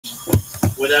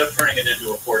without turning it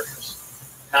into a fortress?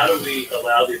 How do we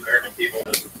allow the American people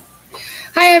to...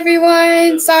 Hi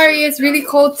everyone. Sorry, it's really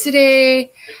cold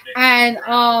today, and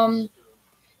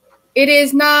it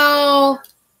is now.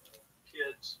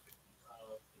 Kids,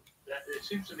 it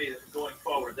seems to me that going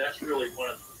forward, that's really one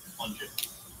of the plunges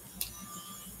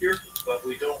here, but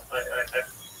we don't.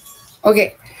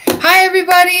 Okay. Hi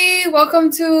everybody.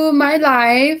 Welcome to my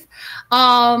live.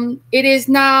 It is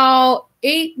now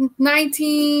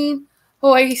 8:19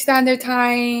 Hawaii Standard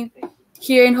Time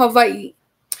here in Hawaii.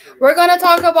 We're going to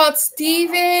talk about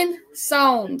Stephen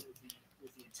Sound.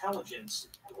 With the intelligence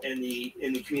and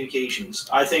the communications,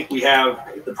 I think we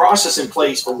have the process in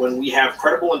place for when we have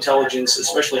credible intelligence,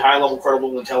 especially high-level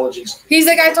credible intelligence. He's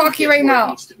the guy talking right now.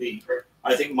 Needs to be.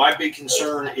 I think my big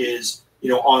concern is,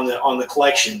 on the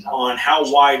collection, on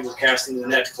how wide we're casting the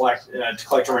net to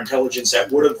collect our intelligence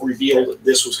that would have revealed that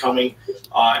this was coming,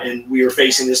 and we were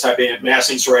facing this type of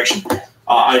mass insurrection.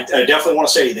 I definitely want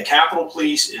to say the Capitol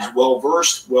Police is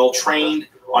well-versed, well-trained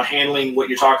on handling what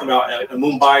you're talking about, a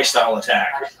Mumbai-style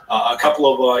attack. A couple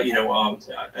of,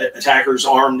 attackers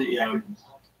armed,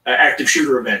 active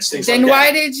shooter events, things like that. Then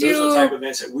why did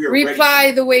you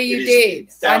reply the way you did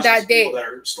on that day?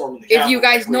 If you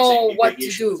guys know what to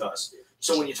do.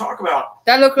 So when you talk about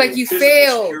that, looked like you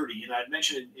failed. Security, and I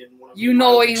mentioned it in one of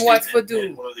knowing what to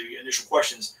do. One of the initial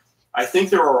questions. I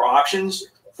think there are options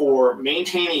for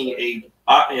maintaining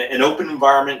an open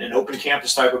environment, an open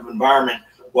campus type of environment,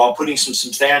 while putting some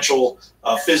substantial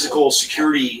physical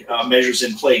security measures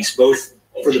in place, both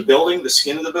for the building, the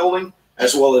skin of the building,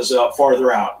 as well as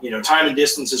farther out. Time and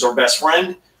distance is our best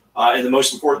friend, and the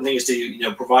most important thing is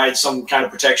to provide some kind of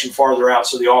protection farther out,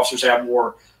 so the officers have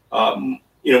more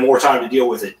more time to deal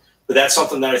with it. But that's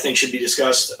something that I think should be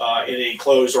discussed in a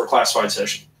closed or classified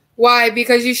session. Why?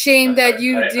 Because you're ashamed that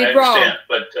you did wrong. I understand,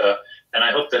 but and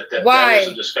I hope that is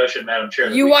a discussion, Madam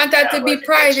Chair. You want that to be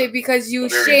private because you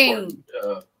shamed.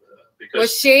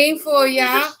 Was shameful,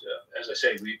 yeah. As I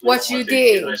say, we what you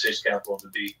did. The United States Capitol to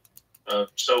be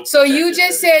So you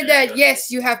just said that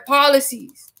yes, you have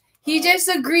policies. He just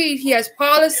agreed he has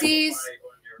policies.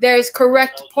 There's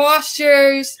correct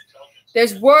postures.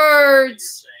 There's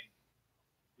words,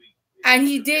 and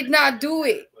he did not do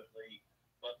it.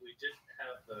 But we didn't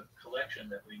have the collection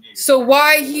that we needed. So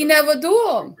why he never do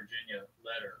them? Virginia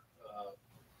letter.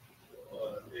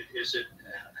 Is it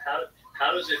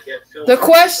how does it get filled? The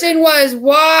question was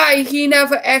why he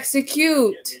never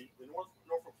execute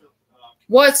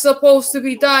what's supposed to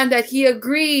be done. That he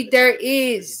agreed there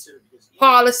is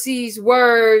policies,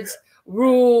 words,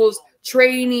 rules,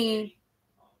 training.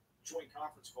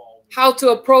 How to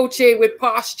approach it with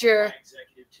posture.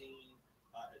 Executive team,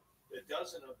 a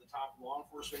dozen of the top law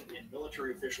enforcement and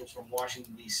military officials from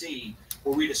Washington, D.C.,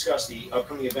 where we discussed the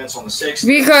upcoming events on the 6th.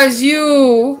 Because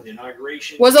you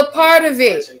was a part of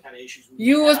it.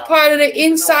 You was part of the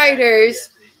insiders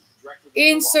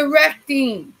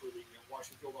insurrecting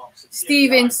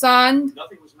Stephen Son.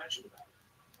 Nothing was mentioned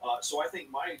about it. So I think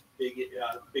my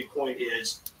big point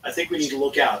is I think we need to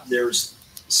look out. There's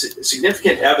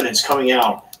significant evidence coming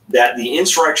out that the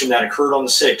insurrection that occurred on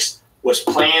the 6th was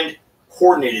planned,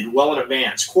 coordinated well in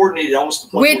advance, coordinated almost to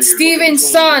the point with Stephen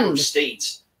Son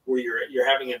states where you're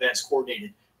having events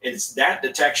coordinated, and it's that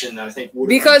detection that I think would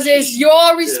because it's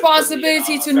your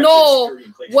responsibility to know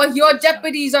what your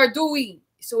deputies are doing,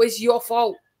 so it's your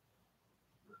fault.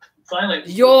 Finally,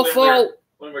 your fault.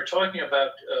 When we're talking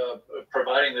about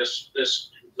providing this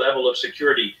level of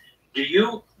security,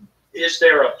 is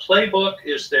there a playbook?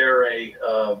 Is there a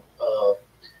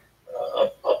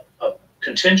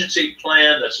contingency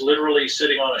plan that's literally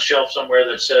sitting on a shelf somewhere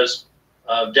that says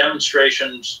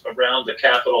demonstrations around the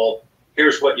Capitol,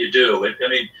 here's what you do? I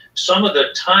mean, some of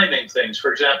the timing things,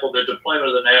 for example, the deployment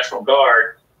of the National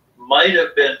Guard might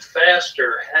have been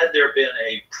faster had there been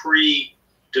a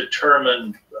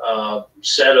predetermined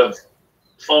set of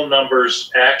phone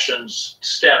numbers, actions,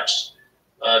 steps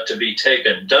to be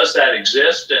taken. Does that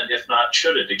exist? And if not,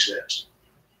 should it exist?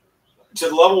 To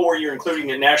the level where you're including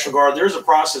the National Guard, there's a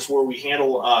process where we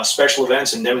handle special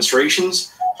events and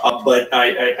demonstrations. But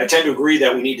I tend to agree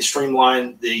that we need to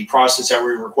streamline the process that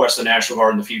we request the National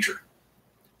Guard in the future.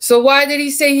 So why did he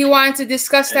say he wanted to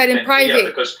discuss that in private? Yeah,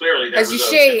 because clearly there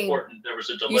was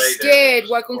a delay. You're scared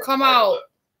what can come out.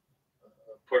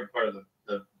 Important part of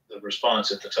the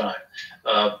response at the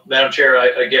time. Madam Chair,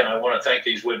 I want to thank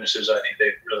these witnesses. I think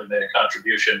they've really made a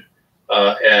contribution.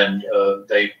 And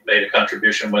they made a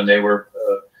contribution when they were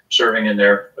serving in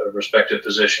their respective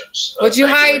positions. What you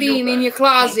hiding in your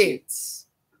closets?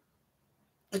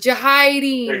 but you're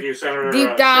hiding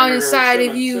deep down inside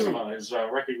of you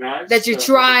that you're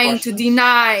trying to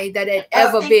deny that it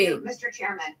ever been. Mr.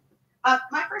 Chairman.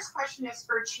 My first question is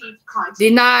for Chief Conte.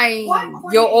 Denying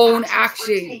your own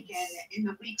actions, in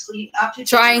the weeks leading up to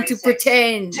trying to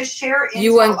pretend to share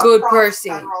you a good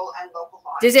person.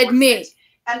 Just admit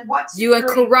and what you are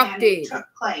corrupted, took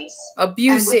place,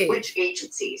 abusive, and with which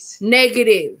agencies.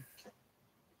 Negative.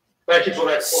 Thank you for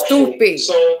that question. Stupid,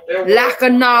 So lack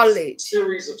of knowledge,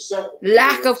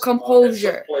 lack of that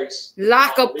composure, took place,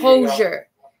 lack of leading up, posture,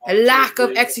 a to lack the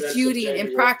of events of executing and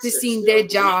January practicing 6th. their There are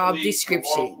job weekly law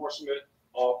description. enforcement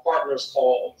partners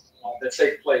call that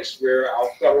take place where our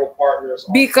federal partners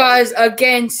are Because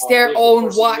against their there's the own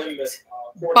First what? Amendment,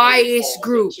 coordinated Bias calls that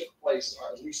group. took place,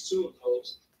 at least two of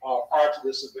those prior to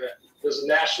this event. There's a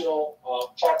National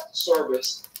Park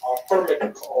Service permit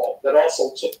call that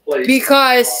also took place.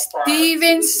 Because prior to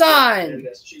Stephen's this son event. And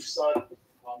as Chief Son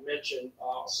mentioned,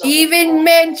 even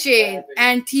mentioned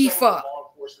Antifa.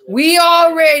 We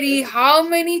already, how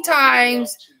many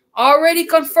times already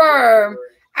confirmed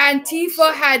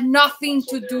Antifa had nothing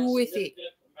to do with it.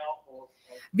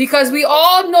 Because we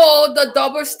all know the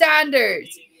double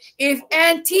standards. If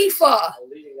Antifa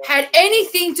had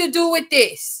anything to do with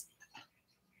this,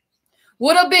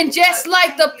 would have been just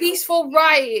like the peaceful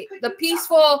riot, the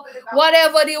peaceful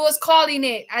whatever they was calling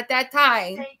it at that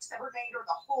time.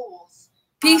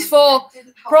 Peaceful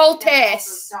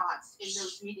protests.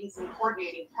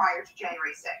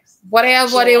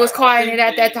 Whatever they was calling it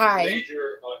at that time.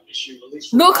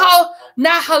 Look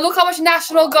how much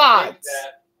National Guards.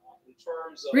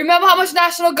 Remember how much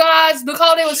National Guards, look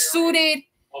how they were suited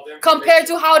compared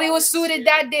to how they were suited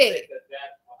that day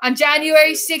on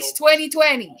January 6,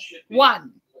 2021.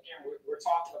 We're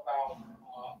talking about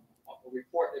a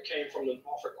report that came from the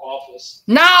Norfolk office.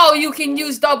 Now you can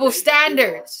use double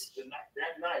standards.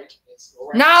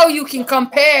 Now you can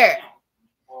compare.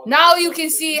 Now you can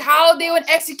see how they would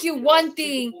execute one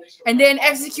thing and then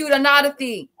execute another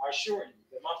thing.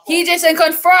 He just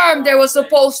confirmed they were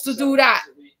supposed to do that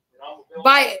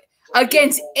by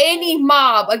against any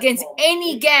mob, against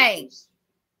any gang.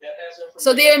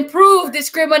 So they improve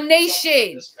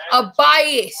discrimination of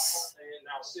bias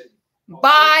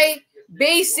by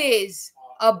basis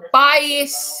of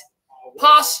bias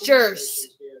postures.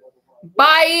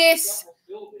 Bias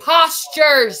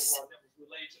postures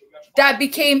that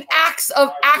became acts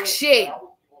of action.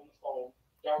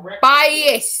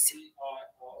 Bias.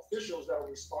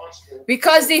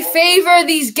 Because they favor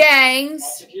these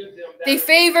gangs, they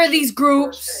favor these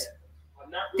groups,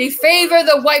 they favor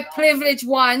the white privileged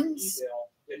ones.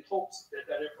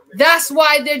 That's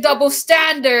why their double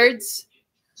standards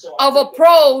of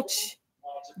approach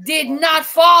did not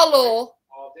follow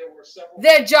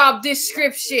their job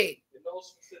description.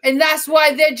 And that's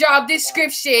why their job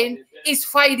description is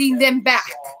fighting them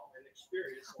back.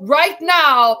 Right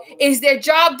now is their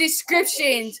job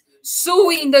descriptions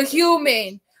suing the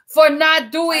human for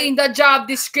not doing the job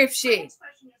description.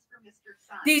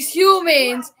 These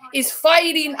humans is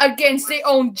fighting against their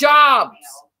own jobs.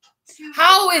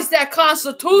 How is that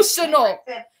constitutional?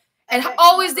 And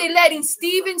how is they letting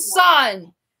Stephen's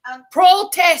son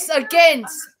protest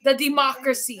against the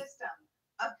democracy?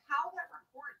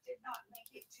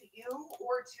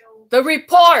 The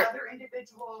report.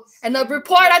 And the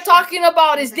report I'm talking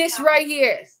about is this right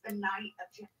here.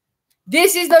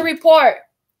 This is the report.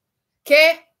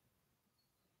 Okay?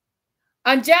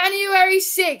 On January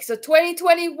 6th of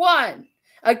 2021,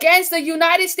 against the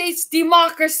United States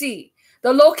democracy,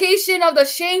 the location of the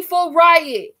shameful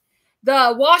riot,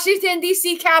 the Washington,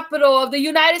 D.C. capital of the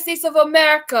United States of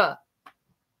America,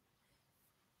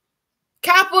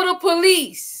 Capitol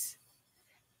Police,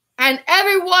 and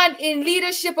everyone in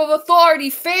leadership of authority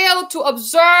failed to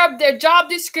observe their job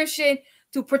description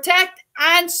to protect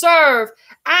and serve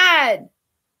and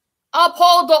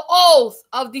uphold the oath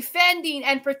of defending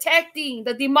and protecting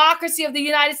the democracy of the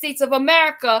United States of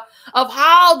America, of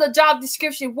how the job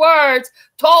description words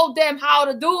told them how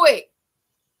to do it.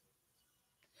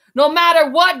 No matter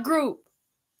what group,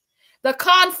 the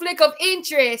conflict of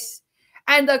interest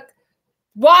and the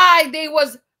why they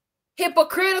was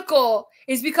hypocritical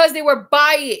is because they were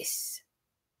biased.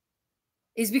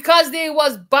 It's because they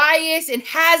was biased and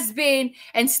has been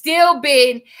and still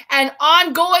been and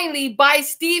ongoingly by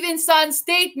Stephen's son's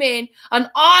statement,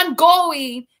 an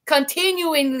ongoing,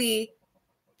 continuingly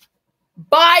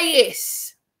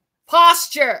bias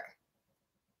posture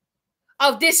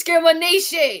of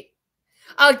discrimination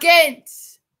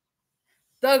against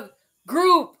the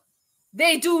group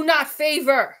they do not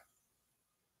favor.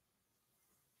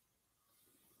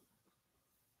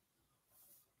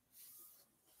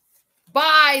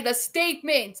 by the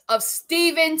statements of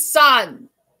Stevenson.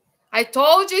 I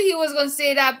told you he was going to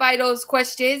say that by those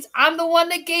questions. I'm the one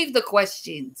that gave the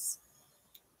questions.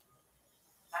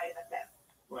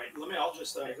 Right. I'll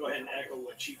just go ahead and echo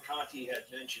what Chief Conti had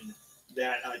mentioned,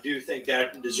 that I do think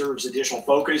that deserves additional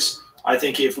focus. I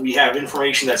think if we have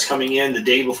information that's coming in the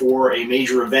day before a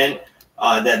major event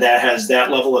that has that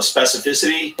level of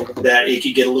specificity, that it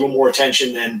could get a little more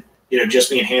attention than just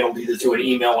being handled either through an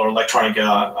email or electronic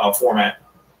format.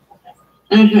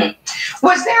 Mm-hmm.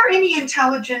 Was there any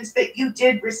intelligence that you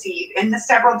did receive in the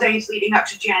several days leading up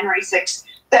to January 6th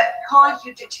that caused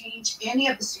you to change any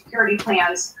of the security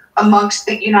plans amongst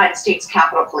the United States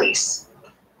Capitol Police?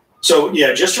 So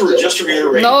yeah, just to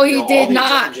reiterate, no, he did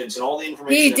not. And all the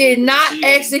information he did not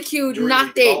execute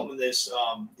nothing the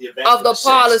of the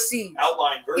policy.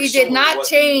 Outlined very he did not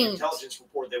change intelligence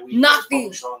report that we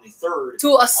nothing on the 3rd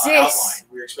to assist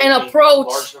and approach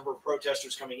large number of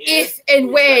protesters coming in, if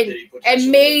and when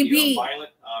and maybe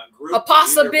group, a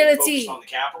possibility on the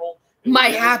Capitol,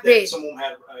 might happen. Someone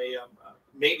had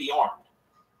maybe armed.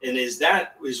 And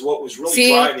that is what was really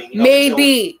driving.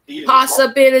 Maybe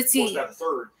possibility. About the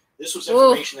 3rd. This was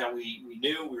information that we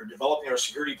knew. We were developing our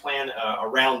security plan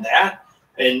around that,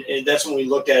 and that's when we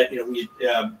looked at we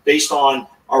based on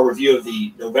our review of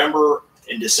the November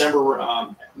and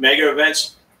December mega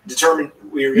events, determined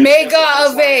we were going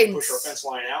to push our fence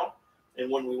line out.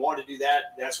 And when we wanted to do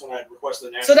that, that's when I requested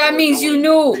the national. So that means you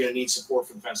knew we're going to need support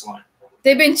for the fence line.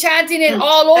 They've been chanting it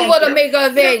all over the mega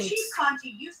events. Chief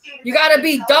Conti, you got to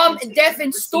be dumb and deaf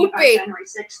and stupid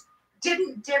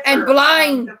and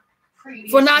blind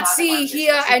for not see,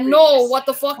 hear, and know what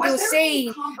the fuck you're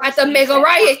saying at the mega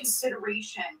riots.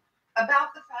 Consideration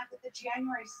about the fact that the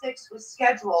January 6th was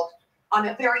scheduled on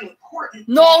a very important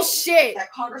shit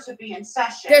that Congress would be in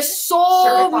session. There's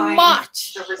so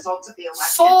much, the results of the election.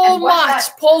 So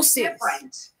much posted.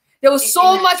 There was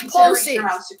so much posted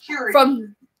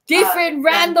from different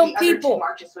random people.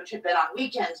 Marches which had been on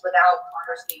weekends without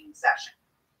Congress being in session.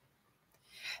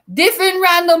 Different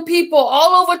random people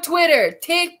all over Twitter,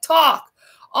 TikTok,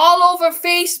 all over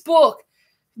Facebook,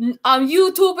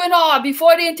 YouTube and all,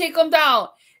 before they take them down,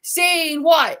 saying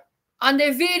what? On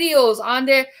their videos, on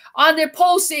their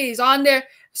posts, on their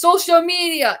social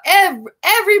media,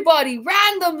 everybody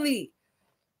randomly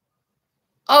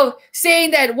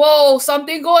saying that, whoa,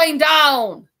 something going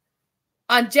down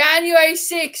on January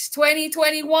 6,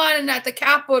 2021 and at the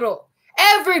Capitol.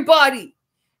 Everybody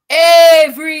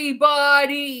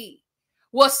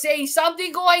was saying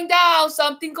something going down,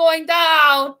 something going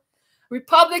down.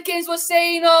 Republicans were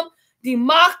saying them.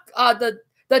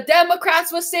 The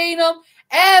Democrats were saying them.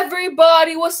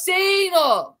 Everybody was saying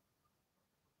them.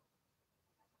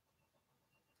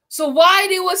 So why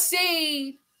they were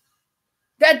saying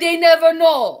that they never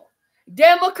know?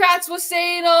 Democrats were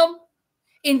saying them.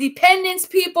 Independence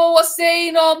people were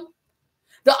saying them.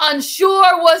 The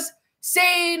unsure was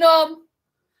saying them.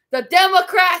 The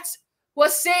Democrats were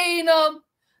saying them.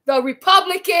 The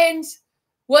Republicans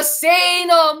were saying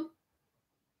them.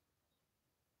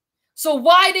 So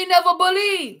why they never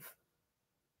believe?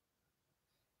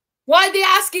 Why they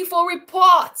asking for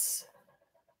reports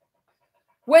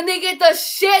when they get the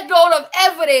shitload of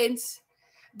evidence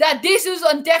that this is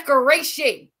a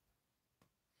declaration?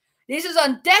 This is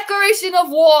a declaration of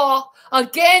war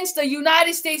against the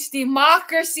United States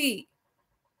democracy,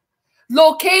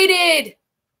 located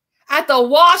at the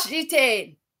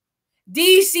Washington,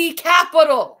 D.C.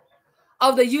 capital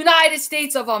of the United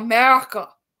States of America.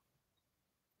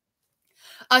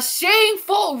 A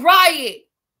shameful riot,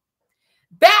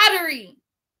 battery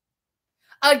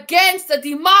against the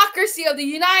democracy of the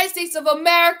United States of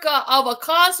America of a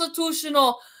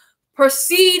constitutional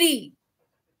proceeding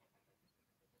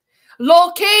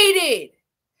located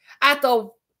at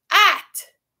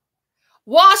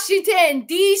Washington,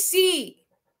 D.C.,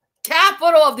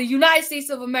 capital of the United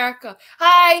States of America.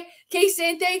 Hi,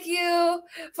 Kason, thank you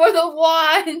for the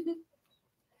one.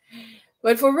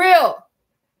 But for real,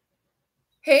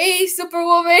 hey,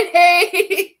 Superwoman,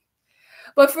 hey.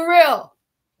 But for real,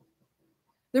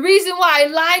 the reason why I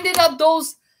lined it up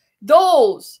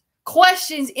those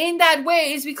questions in that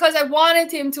way is because I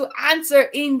wanted him to answer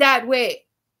in that way.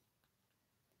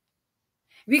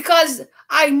 Because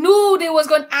I knew they was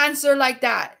going to answer like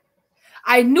that.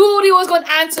 I knew they was going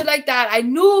to answer like that. I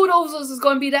knew those was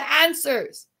going to be the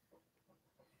answers.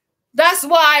 That's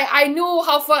why I knew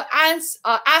how to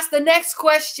ask the next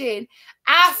question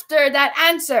after that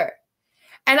answer.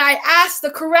 And I asked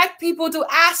the correct people to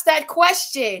ask that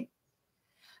question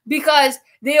because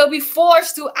they'll be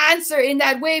forced to answer in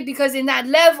that way, because in that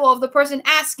level of the person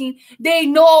asking, they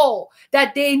know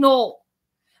that they know.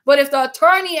 But if the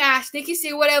attorney asks, they can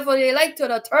say whatever they like to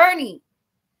the attorney.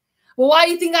 Well, why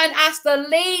do you think I asked the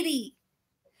lady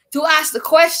to ask the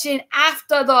question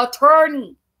after the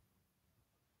attorney?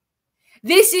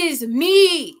 This is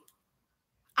me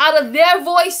out of their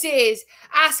voices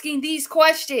asking these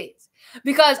questions,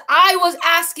 because I was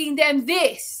asking them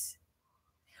this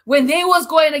when they was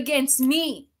going against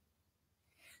me.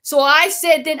 So I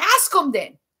said, then ask them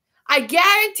then. I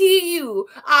guarantee you,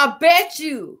 I bet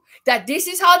you that this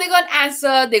is how they're going to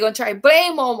answer. They're going to try to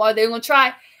blame them, or they're going to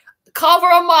try to cover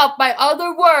them up by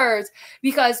other words,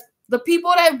 because the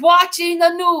people that are watching the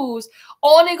news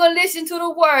only going to listen to the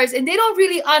words, and they don't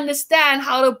really understand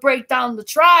how to break down the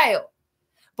trial.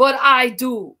 But I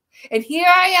do. And here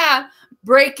I am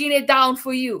breaking it down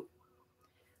for you.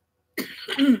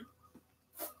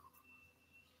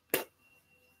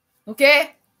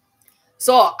 Okay?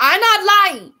 So I'm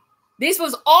not lying. This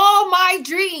was all my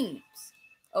dreams.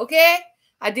 Okay?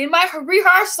 I did my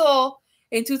rehearsal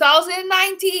in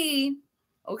 2019.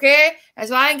 Okay?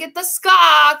 That's why I didn't get the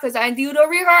scar, because I didn't do the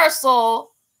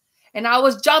rehearsal. And I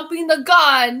was jumping the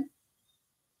gun.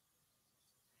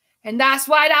 And that's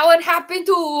why that would happen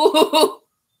too.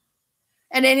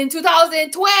 And then in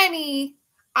 2020,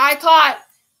 I thought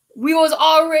we was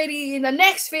already in the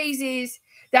next phases.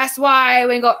 That's why I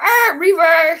went go,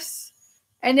 reverse.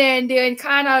 And then they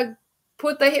kind of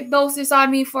put the hypnosis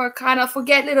on me for kind of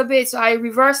forget a little bit. So I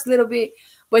reversed a little bit.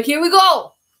 But here we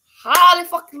go.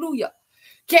 Hallelujah.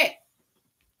 Okay.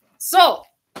 So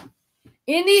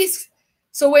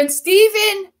when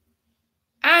Stephen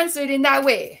answered in that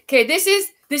way, okay, this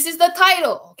is the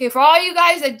title. Okay, for all you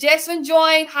guys that just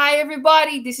joined, hi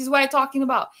everybody. This is what I'm talking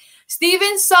about.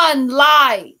 Stephen's son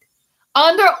lied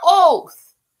under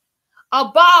oath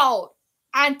about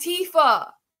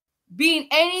Antifa being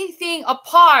anything a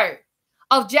part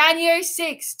of January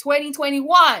 6,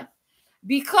 2021,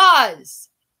 because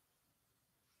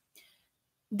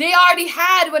they already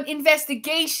had an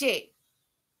investigation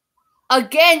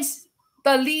against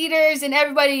the leaders and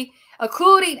everybody,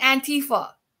 including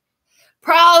Antifa.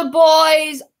 Proud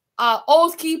Boys,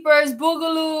 Oath Keepers,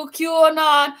 Boogaloo,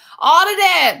 QAnon, all of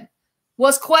them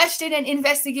was questioned and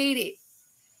investigated.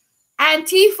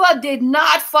 Antifa did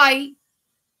not fight.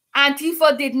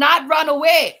 Antifa did not run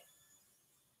away.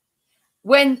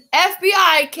 When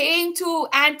FBI came to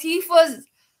Antifa's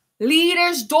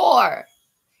leader's door,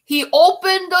 he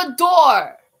opened the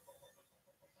door,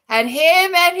 and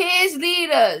him and his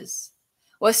leaders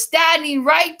were standing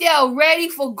right there ready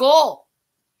for go,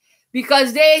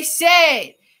 because they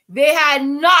said they had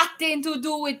nothing to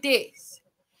do with this,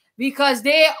 because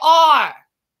they are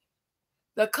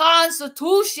the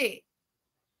Constitution.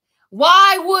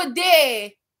 Why would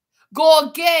they go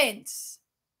against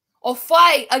or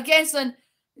fight against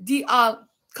the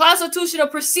constitutional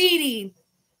proceeding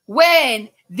when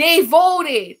they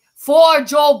voted for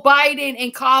Joe Biden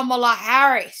and Kamala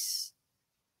Harris?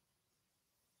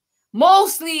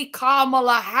 Mostly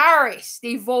Kamala Harris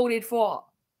they voted for.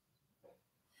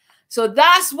 So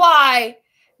that's why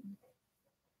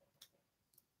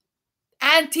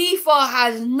Antifa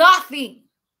has nothing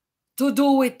to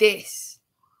do with this.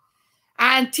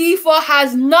 Antifa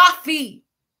has nothing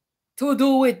to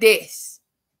do with this,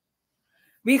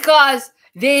 because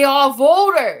they are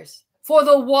voters for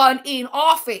the one in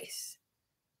office.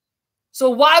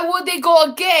 So why would they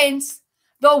go against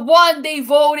the one they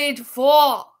voted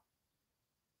for?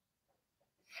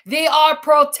 They are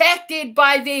protected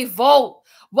by their vote.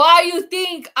 Why you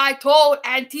think I told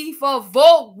Antifa,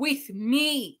 vote with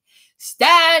me,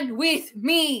 stand with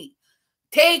me,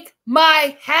 take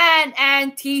my hand,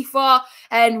 Antifa,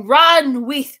 and run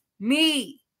with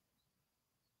me.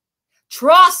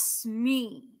 Trust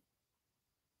me.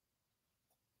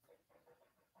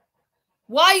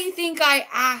 Why do you think I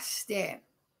asked them?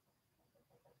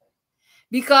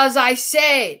 Because I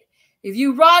said, if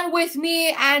you run with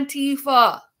me,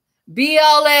 Antifa,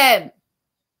 BLM,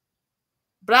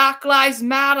 Black Lives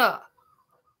Matter,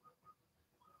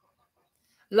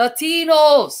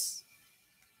 Latinos,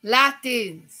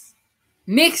 Latins,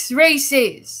 mixed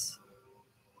races.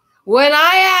 When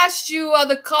I asked you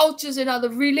other cultures and other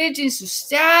religions to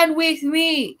stand with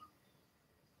me,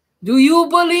 do you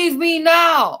believe me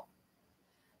now?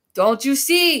 Don't you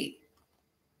see?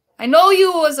 I know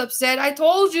you was upset. I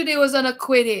told you they was gonna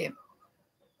acquit him.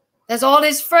 That's all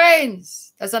his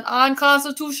friends. That's an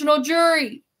unconstitutional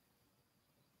jury.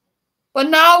 But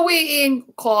now we're in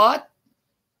court,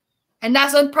 and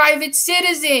that's a private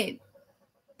citizen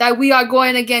that we are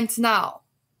going against now.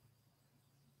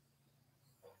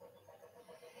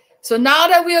 So now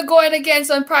that we are going against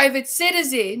a private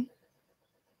citizen,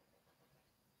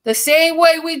 The same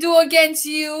way we do against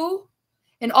you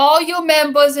and all your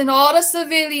members and all the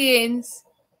civilians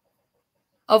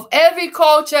of every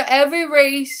culture, every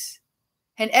race,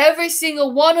 and every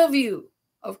single one of you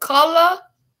of color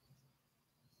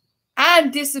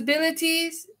and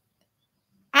disabilities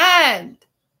and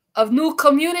of new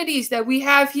communities that we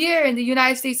have here in the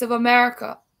United States of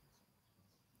America.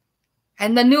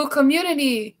 And the new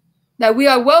community that we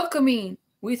are welcoming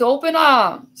with open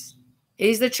arms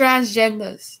is the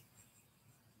transgenders.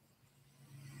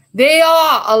 They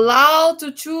are allowed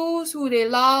to choose who they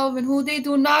love and who they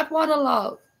do not want to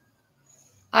love.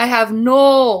 I have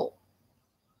no.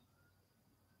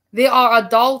 They are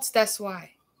adults, that's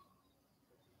why.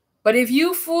 But if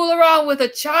you fool around with a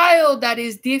child that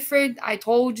is different, I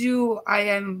told you I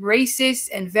am racist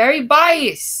and very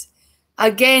biased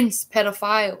against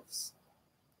pedophiles.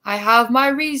 I have my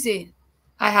reason.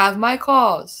 I have my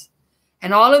cause.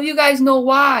 And all of you guys know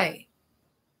why.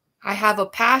 I have a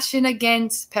passion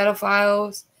against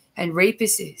pedophiles and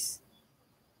rapists.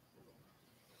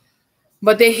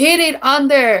 But they hid it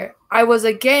under I was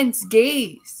against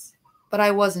gays, but I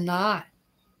was not.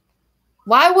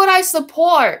 Why would I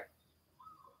support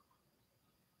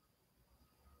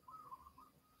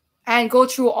and go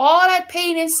through all that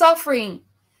pain and suffering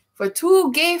for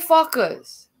two gay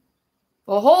fuckers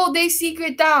to hold their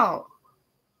secret down?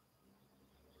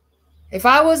 If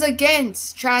I was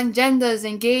against transgenders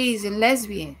and gays and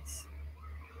lesbians,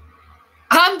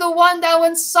 I'm the one that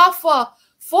would suffer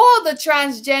for the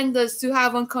transgenders to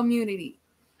have a community.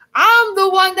 I'm the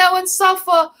one that would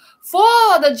suffer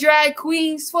for the drag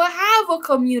queens to have a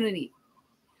community.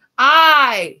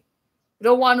 I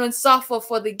the one who suffer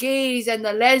for the gays and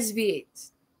the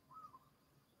lesbians.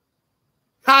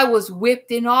 I was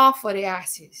whipped in off for the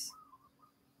asses.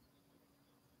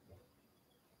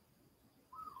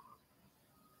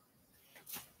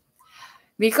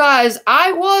 Because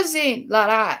I wasn't like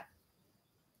that.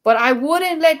 But I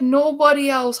wouldn't let nobody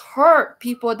else hurt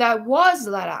people that was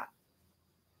like that.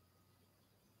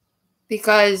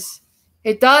 Because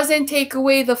it doesn't take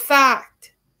away the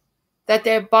fact that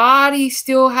their body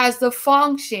still has the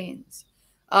functions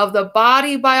of the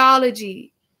body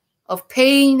biology of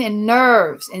pain and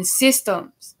nerves and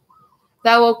systems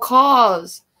that will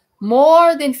cause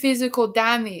more than physical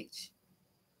damage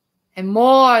and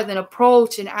more than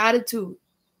approach and attitude.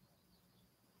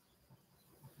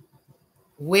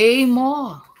 Way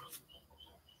more.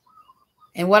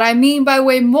 And what I mean by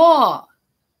way more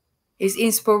is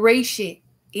inspiration,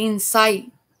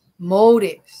 insight,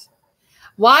 motives.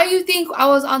 Why do you think I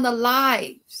was on the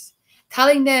lives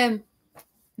telling them,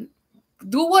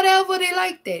 do whatever they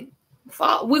like then?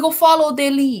 We're going to follow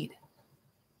their lead.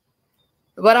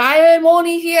 But I am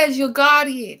only here as your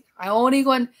guardian. I only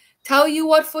going to tell you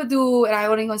what to do, and I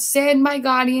only going to send my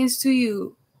guardians to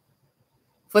you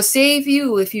for save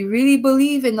you if you really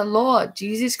believe in the Lord,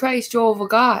 Jesus Christ, Jehovah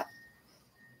God.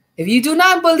 If you do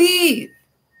not believe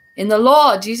in the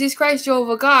Lord, Jesus Christ,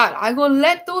 Jehovah God, I'm going to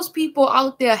let those people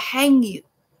out there hang you.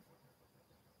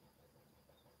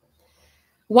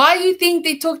 Why do you think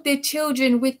they took their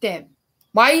children with them?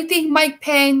 Why do you think Mike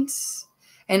Pence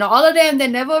and all of them that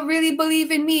never really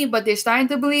believe in me, but they're starting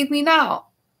to believe me now,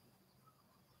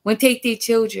 would take their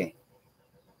children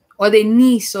or their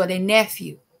niece or their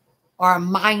nephew or a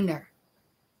minor?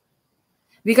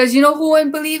 Because you know who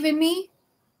wouldn't believe in me?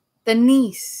 The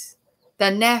niece,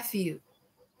 the nephew,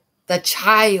 the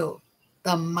child,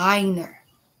 the minor.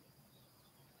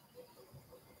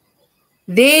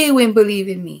 They wouldn't believe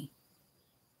in me.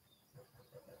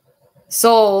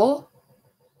 So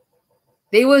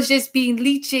they was just being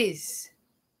leeches,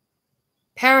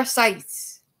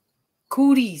 parasites,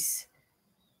 cooties,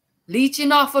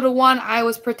 leeching off of the one I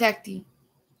was protecting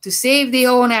to save their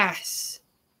own ass.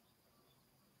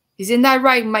 Isn't that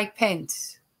right, Mike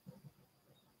Pence?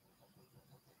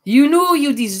 You knew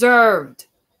you deserved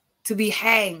to be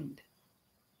hanged.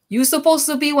 You supposed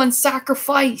to be one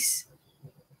sacrifice.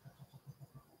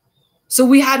 So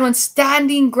we had one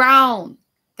standing ground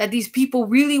that these people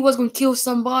really was going to kill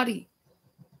somebody.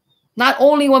 Not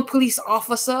only one police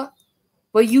officer,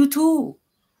 but you too.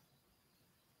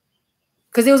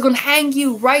 Because they was going to hang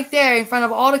you right there in front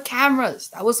of all the cameras.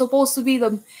 That was supposed to be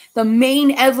the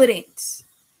main evidence.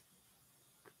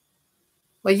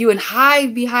 But you would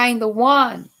hide behind the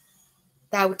one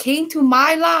that came to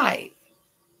my life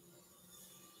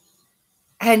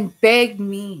and begged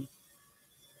me.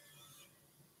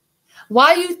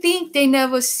 Why do you think they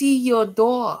never see your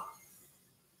door?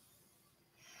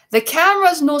 The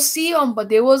cameras no see them, but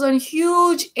there was a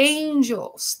huge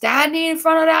angel standing in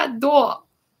front of that door.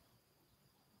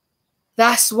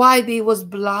 That's why they was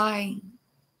blind.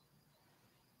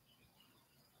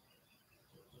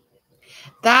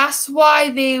 That's why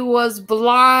they was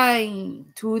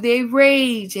blind to their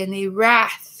rage and their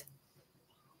wrath.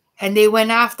 And they went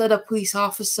after the police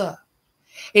officer.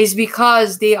 It's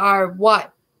because they are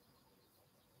what?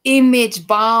 Image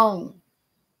bound.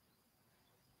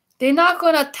 They're not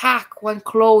going to attack one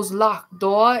closed locked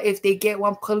door if they get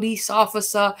one police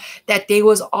officer that they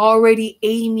was already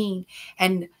aiming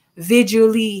and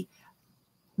visually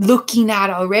looking at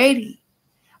already.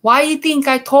 Why you think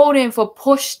I told him for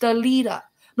push the leader?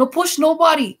 No, push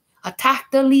nobody. Attack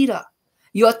the leader.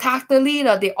 You attack the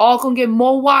leader, they all going to get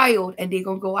more wild and they're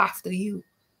going to go after you.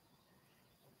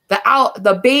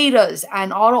 The betas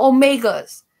and all the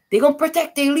omegas, they're going to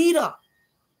protect their leader.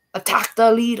 Attack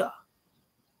the leader.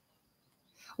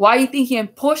 Why you think he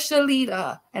push the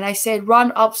leader? And I said,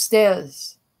 run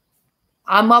upstairs.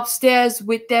 I'm upstairs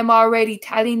with them already,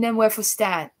 telling them where to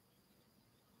stand.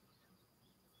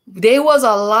 There was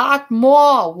a lot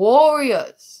more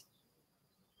warriors.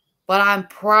 But I'm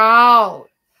proud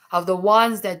of the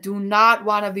ones that do not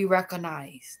want to be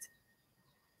recognized.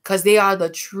 Because they are the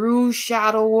true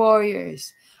shadow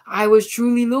warriors I was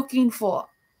truly looking for.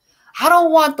 I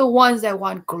don't want the ones that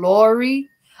want glory.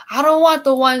 I don't want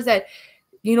the ones that,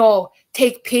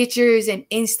 take pictures and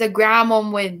Instagram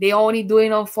them when they only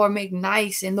doing them for make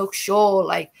nice and look show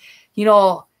like,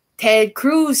 Ted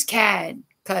Cruz can,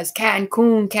 because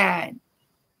Cancun can,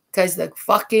 because the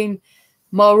fucking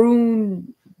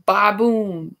maroon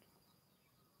baboon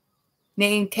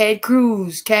named Ted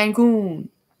Cruz, Cancun,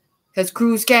 because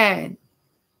Cruz can.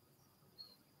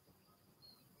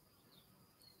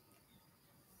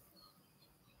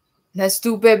 That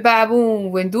stupid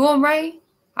baboon wouldn't do them right.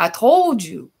 I told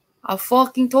you. I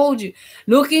fucking told you.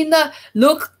 Look,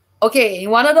 okay, in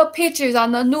one of the pictures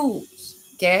on the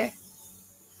news, okay?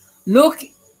 Look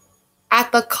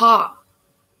at the car.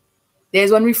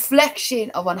 There's one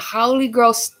reflection of one howly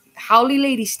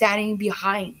lady standing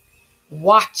behind,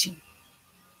 watching.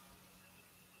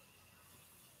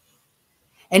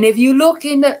 And if you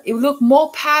look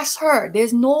more past her,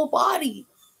 there's nobody.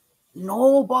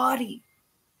 Nobody.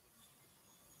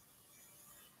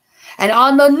 And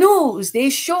on the news, they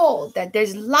show that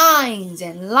there's lines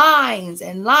and lines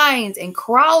and lines and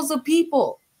crowds of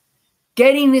people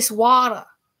getting this water,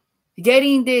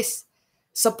 getting this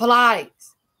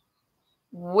supplies.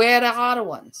 Where are the other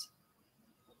ones?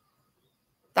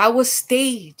 That was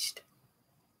staged.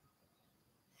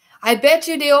 I bet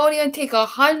you they only gonna take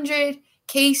 100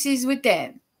 cases with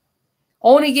them.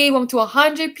 Only gave them to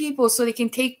 100 people so they can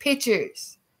take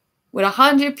pictures with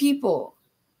 100 people.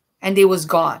 And they was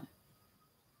gone.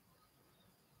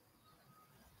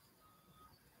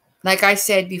 Like I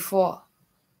said before.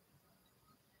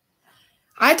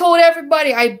 I told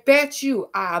everybody, I bet you,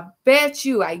 I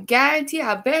guarantee,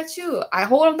 I bet you. I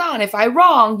hold them down. If I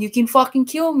wrong, you can fucking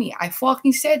kill me. I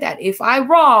fucking said that. If I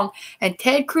wrong and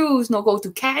Ted Cruz no go to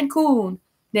Cancun,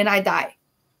 then I die.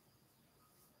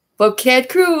 But Ted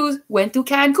Cruz went to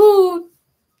Cancun.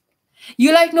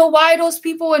 You know why those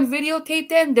people and videotape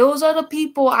them? Those are the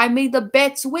people I made the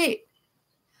bets with.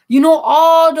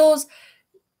 All those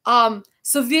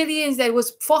civilians that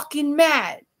was fucking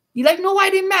mad. You know why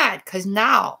they mad? Because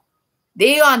now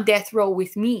they on death row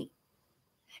with me.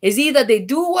 It's either they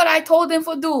do what I told them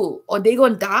to do or they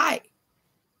gonna die.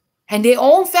 And their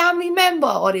own family member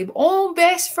or their own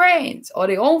best friends or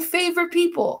their own favorite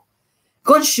people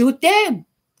gonna shoot them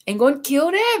and gonna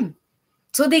kill them.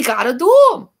 So they gotta do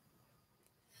them.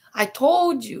 I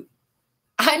told you.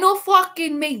 I no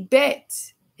fucking make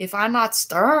bets if I'm not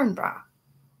stern, bro.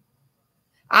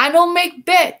 I don't make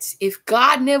bets if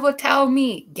God never tell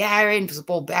me Garen's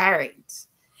barbarians.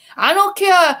 I don't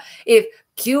care if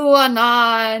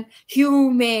QAnon,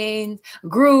 humans,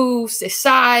 groups,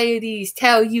 societies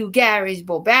tell you Garen's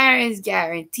barbarians,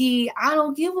 guarantee. I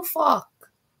don't give a fuck.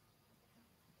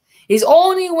 It's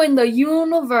only when the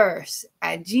universe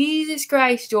and Jesus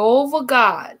Christ, Jehovah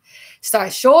God,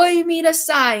 start showing me the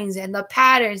signs and the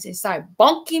patterns and start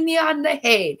bunking me on the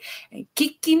head and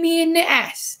kicking me in the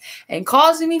ass and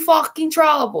causing me fucking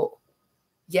trouble.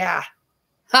 Yeah.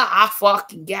 I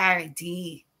fucking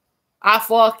guarantee. I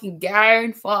fucking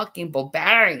guarantee fucking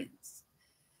barbarians.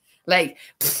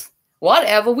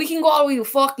 Whatever. We can go all the way to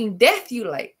fucking death,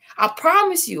 I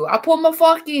promise you. I put my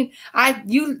fucking...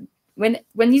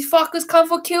 When these fuckers come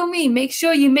for kill me, make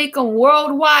sure you make them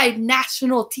worldwide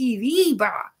national TV, bro.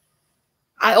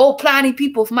 I owe plenty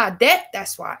people for my death,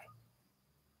 that's why.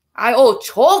 I owe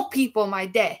choke people my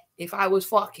death if I was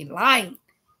fucking lying.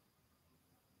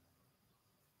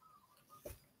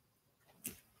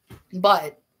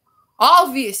 But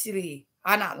obviously,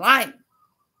 I'm not lying.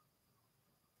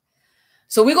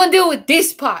 So we're going to deal with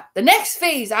this part. The next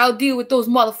phase, I'll deal with those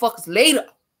motherfuckers later.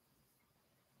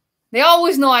 They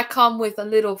always know I come with a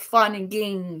little fun and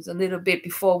games a little bit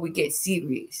before we get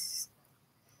serious.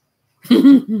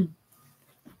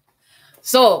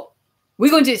 So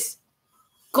we're going to just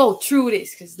go through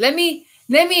this. Because let me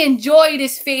enjoy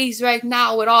this phase right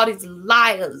now with all these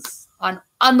liars on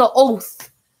the oath.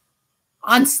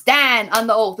 On stand, on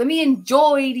the oath. Let me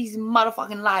enjoy these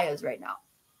motherfucking liars right now.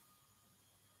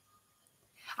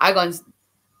 I'm going to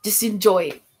just enjoy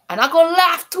it. I'm not going to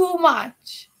laugh too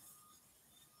much.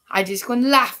 I just going to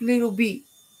laugh a little bit.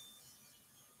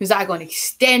 Because I'm going to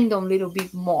extend them a little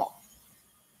bit more.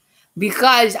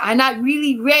 Because I'm not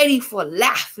really ready for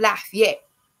laugh yet.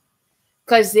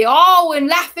 Because they all will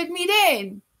laugh at me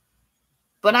then.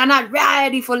 But I'm not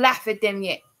ready for laugh at them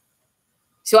yet.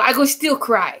 So I go still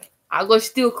cry. I'll go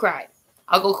still cry.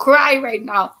 I'll go cry right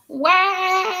now.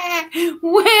 Wah!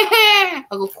 Wah!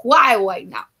 I'll go cry right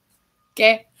now.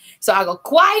 Okay? So I'll go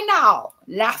cry now.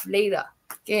 Laugh later.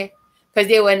 Okay? Because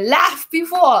they were laugh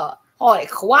before. Oh, they're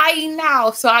crying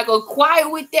now. So I go cry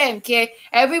with them. Okay?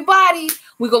 Everybody,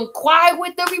 we're going to cry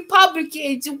with the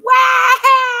Republicans.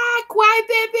 Wah! Cry,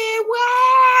 baby.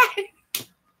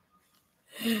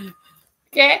 Wah!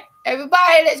 Okay?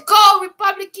 Everybody, let's go,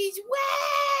 Republicans.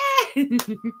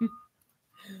 Wah!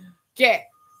 Okay.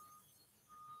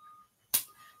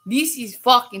 This is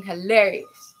fucking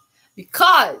hilarious.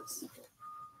 Because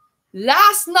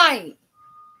last night,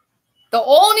 the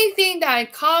only thing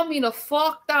that calmed me the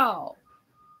fuck down.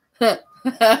 You're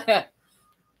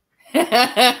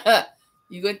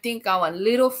gonna think I'm a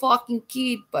little fucking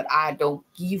kid, but I don't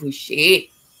give a shit.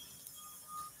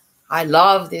 I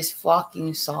love this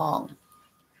fucking song.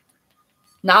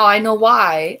 Now I know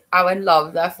why I would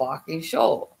love that fucking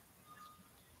show.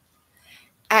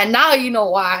 And now you know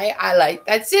why I like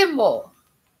that symbol.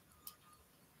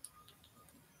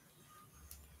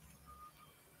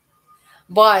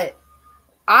 But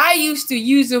I used to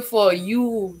use it for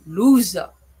you loser.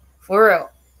 For real.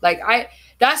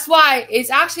 That's why it's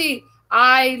actually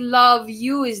I love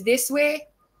you is this way.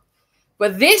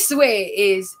 But this way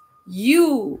is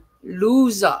you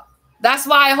loser. That's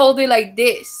why I hold it like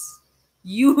this.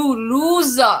 You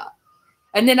loser.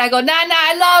 And then I go, nah,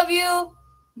 I love you.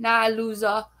 Nah,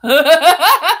 loser.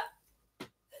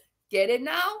 Get it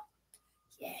now?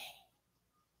 Yeah.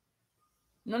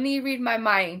 No need to read my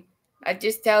mind. I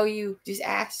just tell you, just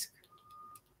ask.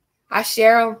 I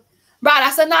share them. Bro,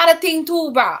 that's another thing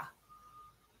too, bro.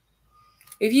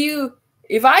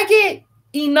 If I get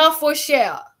enough for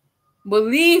share,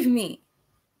 believe me.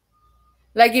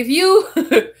 Like if you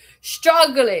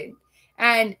struggling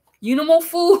and you know more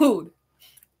food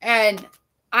and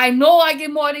I know I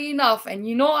get more than enough and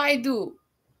you know I do.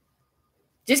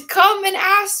 Just come and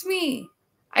ask me.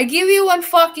 I give you one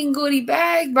fucking goodie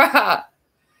bag, bruh.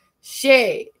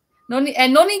 Shit. No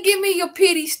need give me your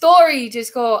pity story.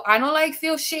 Just go, I don't like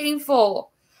feel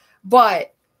shameful.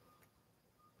 But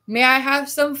may I have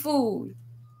some food?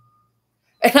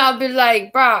 And I'll be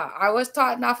like, bruh, I was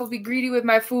taught not to be greedy with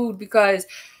my food because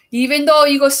even though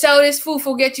you go sell this food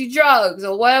for get you drugs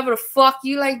or whatever the fuck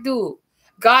you like do,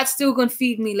 God's still gonna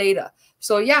feed me later.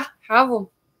 So yeah, have them.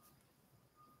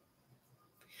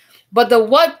 But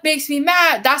what makes me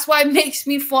mad, that's why it makes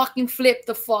me fucking flip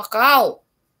the fuck out.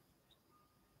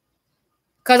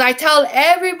 Because I tell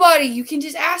everybody, you can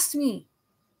just ask me.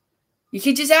 You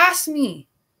can just ask me.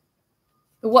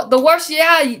 The worst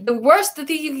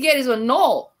thing you can get is a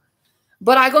no.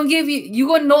 But I gonna give you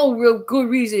gonna know real good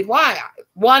reason why.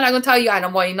 One, I'm gonna tell you I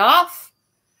don't want enough.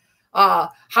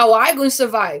 How I gonna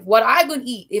survive, what I gonna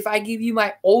eat if I give you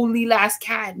my only last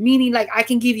can. Meaning like I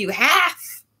can give you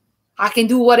half. I can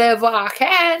do whatever I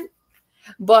can.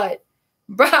 But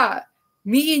bruh,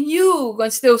 me and you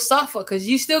gonna still suffer because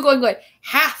you still gonna get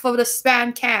half of the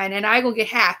spam can and I gonna get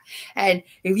half. And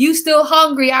if you still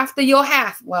hungry after your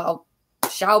half, well,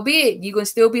 shall be it. You gonna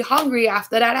still be hungry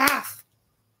after that half.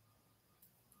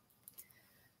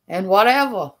 And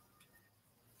whatever.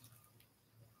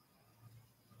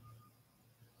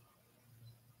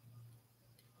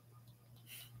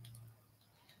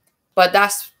 But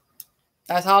that's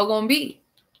how it's gonna be.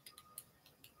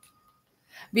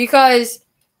 Because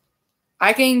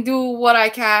I can do what I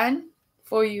can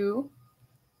for you.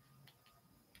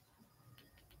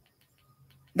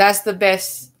 That's the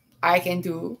best I can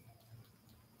do.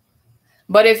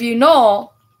 But if you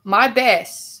know, my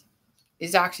best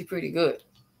is actually pretty good.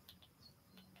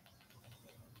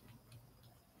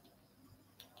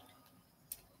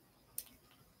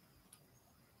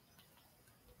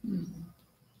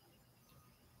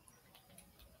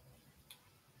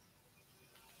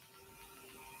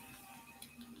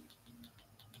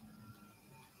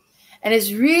 And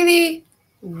it's really,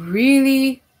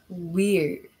 really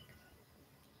weird.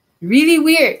 Really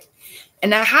weird.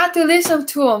 And I had to listen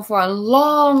to him for a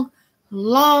long,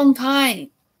 long time.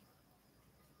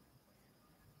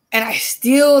 And I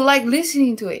still like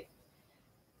listening to it.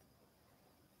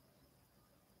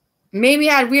 Maybe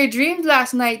I had weird dreams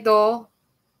last night though.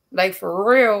 Like for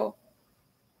real.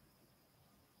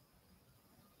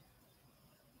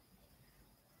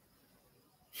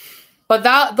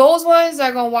 But those ones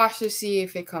I'm going to watch to see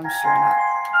if it comes true or not.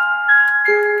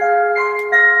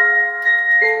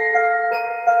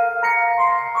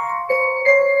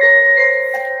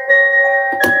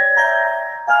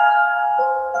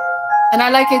 And I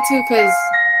like it too because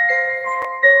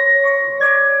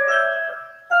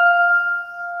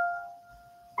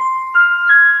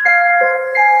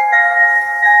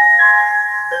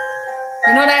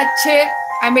you know that chip?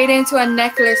 I made it into a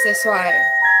necklace, that's why.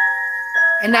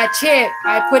 And that chip,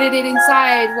 I put it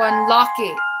inside one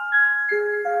locket.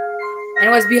 And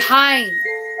it was behind.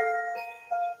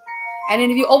 And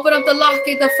then if you open up the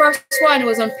locket, the first one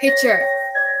was on picture.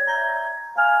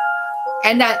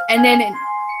 And then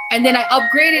I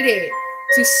upgraded it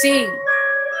to sing.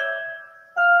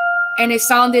 And it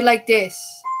sounded like this,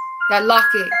 that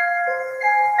locket.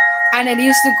 And it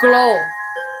used to glow.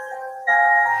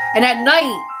 And at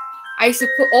night, I used to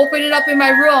open it up in my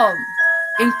room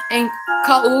in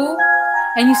Ka'u,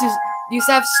 and used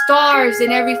to have stars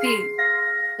and everything,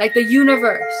 like the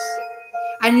universe.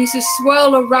 And it used to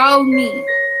swirl around me.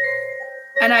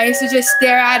 And I used to just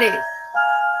stare at it.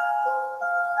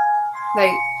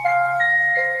 Like,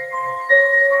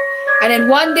 and then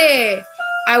one day,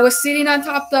 I was sitting on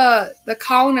top of the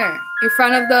counter in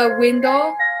front of the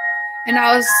window, and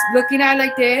I was looking at it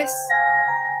like this,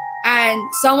 and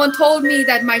someone told me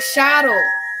that my shadow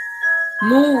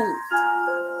moved.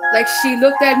 Like she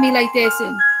looked at me like this,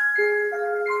 and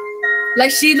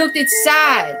like she looked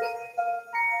sad.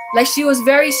 Like she was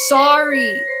very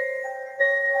sorry.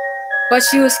 But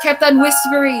she was kept on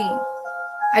whispering,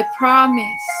 I promise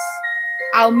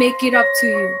I'll make it up to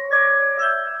you.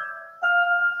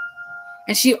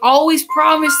 And she always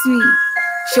promised me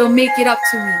she'll make it up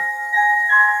to me.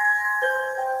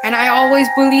 And I always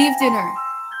believed in her.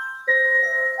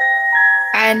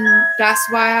 And that's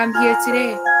why I'm here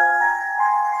today.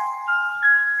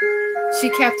 She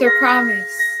kept her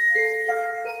promise.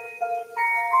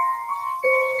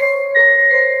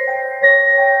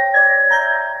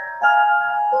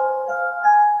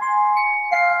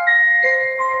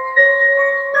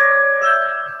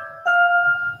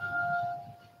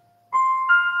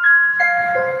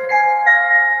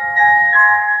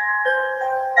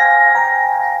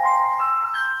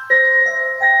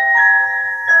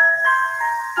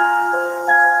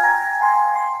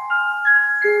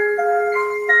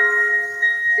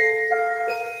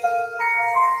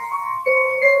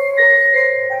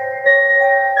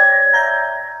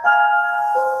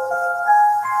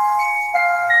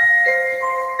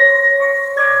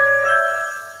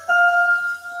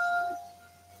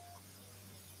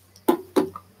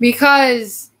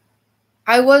 Because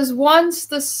I was once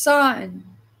the sun,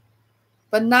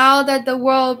 but now that the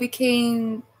world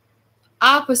became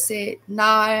opposite,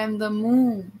 now I am the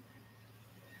moon.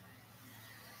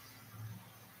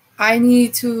 I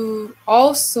need to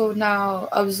also now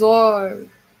absorb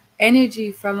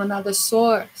energy from another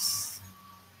source.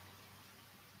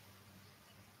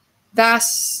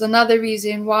 That's another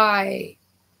reason why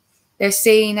they're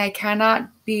saying I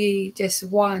cannot be just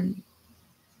one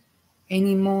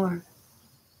anymore.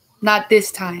 Not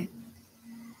this time.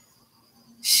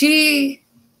 She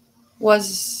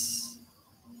was,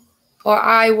 or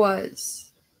I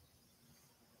was.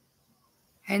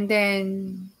 And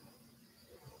then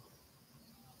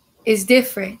it's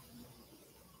different.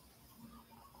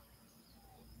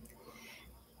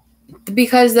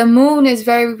 Because the moon is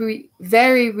very,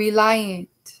 very reliant.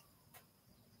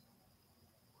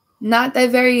 Not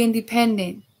that very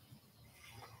independent.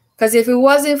 Because if it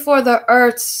wasn't for the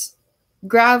Earth's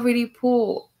gravity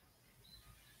pull,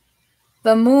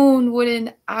 the moon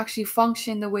wouldn't actually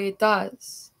function the way it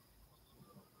does.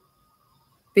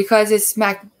 Because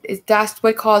that's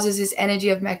what causes its energy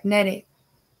of magnetic.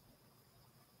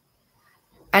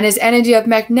 And its energy of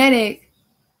magnetic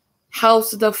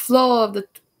helps the flow of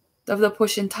the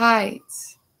push and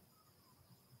tides.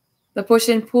 The push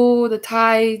and pull, the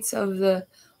tides of the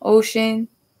ocean.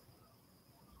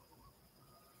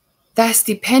 That's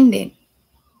dependent.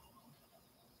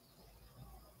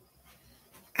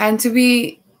 And to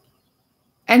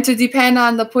depend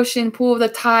on the push and pull of the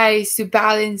tides to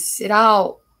balance it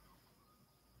out.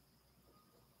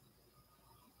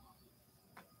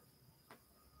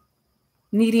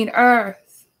 needing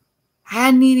earth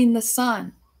and needing the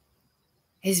sun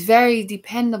is very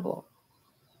dependable.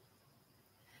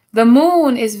 The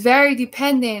moon is very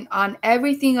dependent on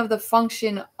everything of the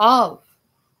function of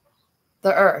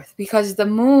the earth, because the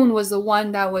moon was the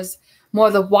one that was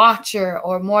more the watcher,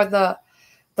 or more the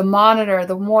monitor,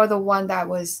 the one that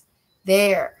was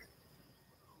there.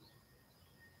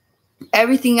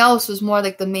 Everything else was more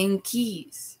like the main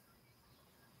keys.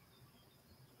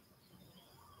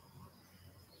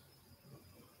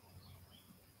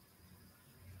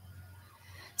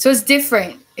 So it's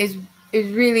different. It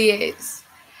really is.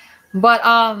 But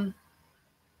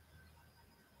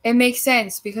it makes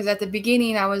sense, because at the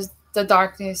beginning I was the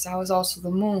darkness, I was also the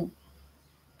moon.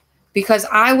 Because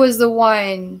I was the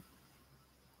one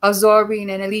absorbing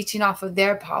and leeching off of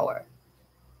their power.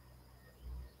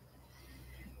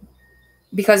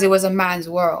 Because it was a man's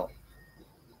world.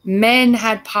 Men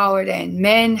had power then.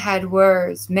 Men had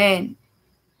words. Men.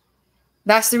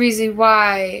 That's the reason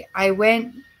why I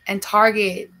went and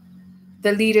targeted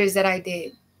the leaders that I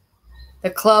did.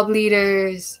 The club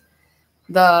leaders,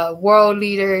 the world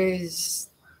leaders,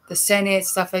 the Senate,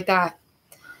 stuff like that.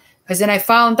 Because then I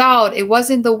found out it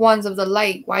wasn't the ones of the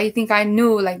light. Why you think I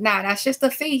knew? Like, nah, that's just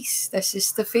the face. That's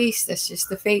just the face. That's just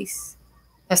the face.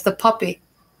 That's the puppet.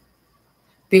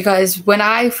 Because when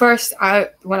I first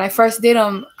did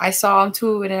them, I saw them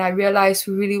too, and then I realized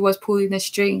who really was pulling the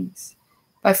strings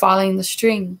by following the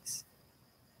strings,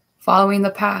 following the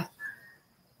path.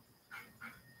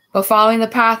 But following the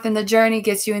path and the journey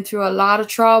gets you into a lot of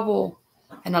trouble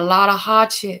and a lot of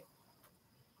hardship.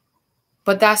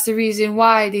 But that's the reason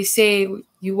why they say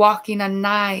you walking on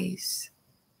knives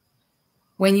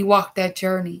when you walk that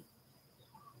journey.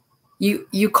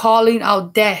 You calling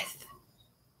out death.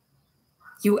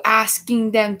 You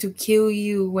asking them to kill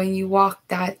you when you walk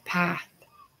that path.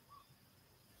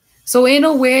 So in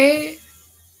a way,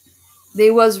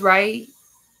 they was right.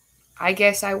 I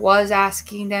guess I was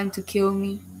asking them to kill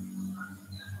me.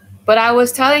 But I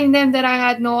was telling them that I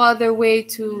had no other way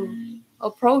to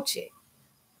approach it.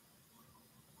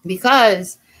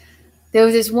 Because there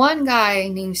was this one guy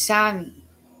named Sammy.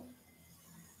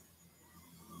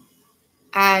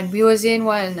 And we was in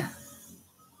one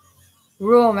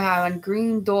room, had a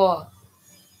green door.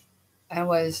 And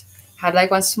had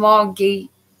like one small gate,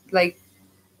 like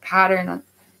pattern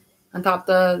on top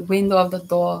of the window of the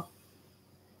door.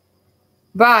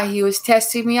 Bruh, he was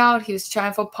testing me out. He was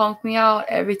trying to punk me out,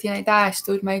 everything like that. I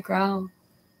stood my ground.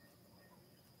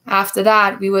 After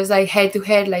that, we was like head to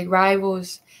head, like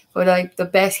rivals for like the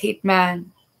best hitman.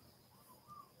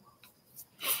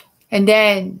 And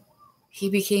then he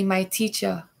became my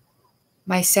teacher,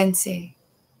 my sensei.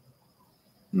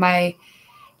 Like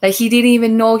he didn't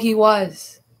even know he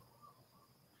was.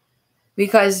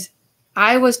 Because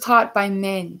I was taught by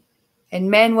men. And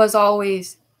men was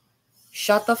always,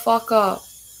 shut the fuck up,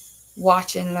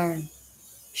 watch and learn.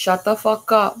 Shut the fuck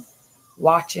up,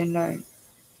 watch and learn.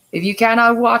 If you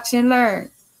cannot watch and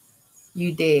learn,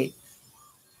 you did.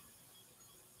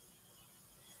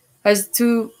 As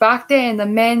to back then, the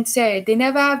men said they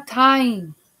never have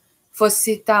time for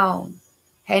sit down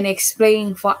and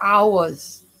explain for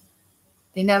hours.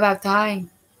 They never have time.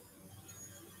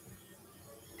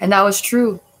 And that was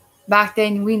true. Back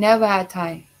then, we never had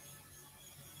time.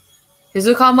 Because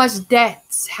look how much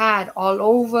deaths had all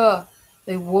over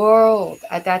the world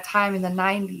at that time in the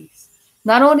 90s.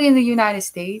 Not only in the United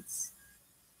States,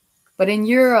 but in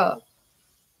Europe,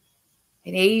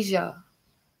 in Asia,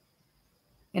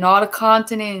 in all the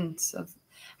continents of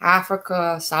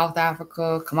Africa, South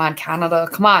Africa, come on, Canada,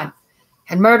 come on.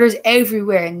 And murders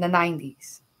everywhere in the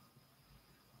 90s.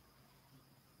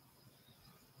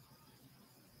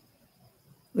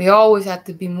 We always had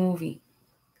to be moving.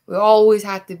 We always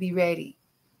had to be ready.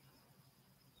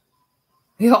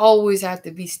 We always had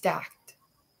to be stacked.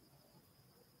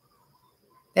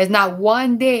 There's not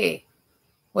one day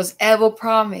was ever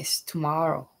promised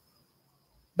tomorrow.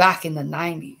 Back in the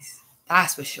 90s.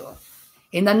 That's for sure.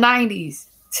 In the 90s,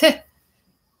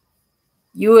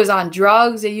 you was on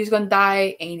drugs and you was going to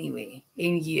die anyway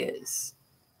in years.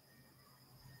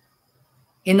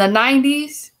 In the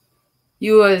 90s,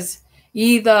 you was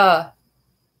either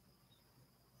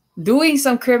doing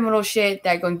some criminal shit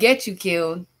that going to get you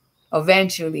killed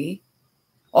eventually,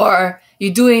 or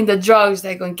you're doing the drugs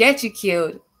that going to get you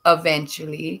killed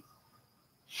eventually.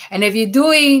 And if you're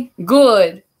doing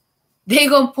good, they're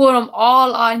going to put them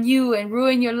all on you and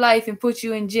ruin your life and put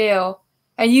you in jail,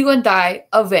 and you're going to die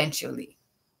eventually.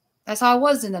 That's how it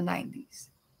was in the 90s.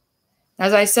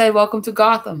 As I said, welcome to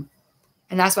Gotham.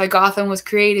 And that's why Gotham was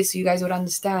created, so you guys would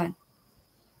understand.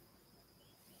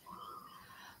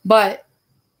 But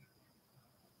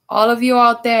All of you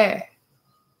out there,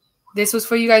 this was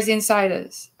for you guys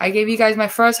insiders. I gave you guys my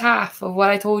first half of what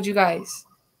I told you guys.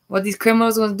 What these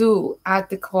criminals will do at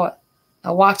the court.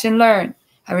 Now watch and learn.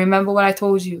 And remember what I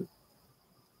told you.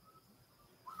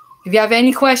 If you have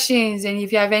any questions and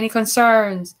if you have any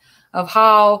concerns of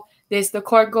how the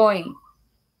court going,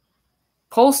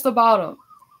 post about them.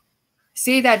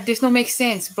 Say that this don't make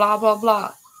sense, blah, blah,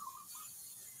 blah.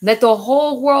 Let the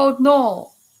whole world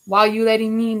know while you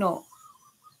letting me know.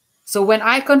 So when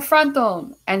I confront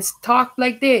them and talk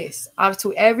like this out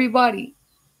to everybody,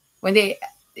 when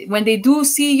they do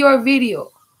see your video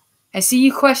and see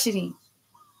you questioning,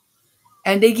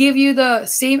 and they give you the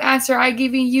same answer I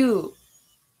giving you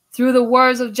through the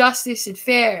words of justice and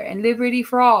fair and liberty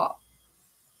for all,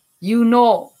 you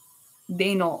know,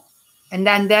 they know. And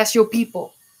then that's your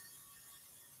people.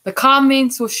 The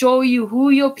comments will show you who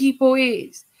your people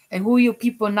is and who your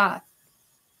people not.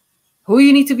 Who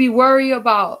you need to be worried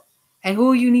about and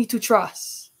who you need to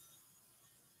trust.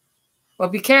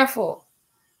 But be careful.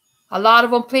 A lot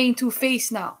of them playing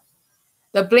two-faced now.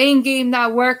 The blame game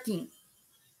not working.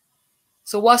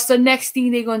 So what's the next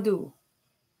thing they're going to do?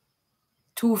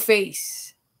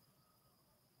 Two-face.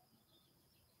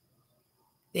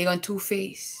 They're going to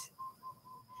two-face.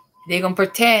 They're going to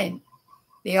pretend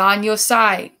they're on your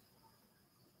side.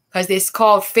 Because it's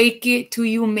called fake it till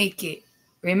you make it.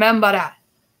 Remember that.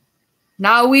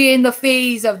 Now we're in the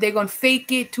phase of they're going to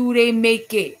fake it till they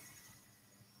make it.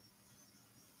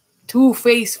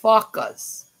 Two-face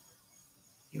fuckers.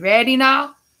 You ready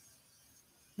now?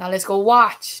 Now let's go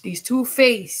watch these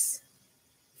two-face.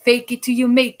 Fake it till you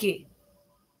make it.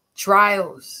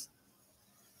 Trials.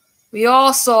 We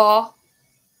all saw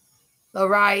the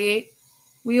riot.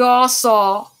 We all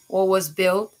saw what was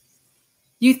built.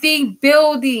 You think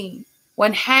building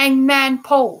when hangman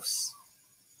posts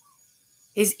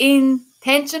is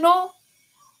intentional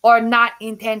or not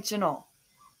intentional?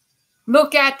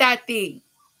 Look at that thing.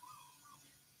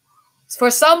 For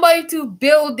somebody to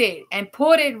build it and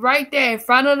put it right there in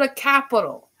front of the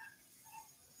Capitol,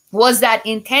 was that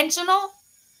intentional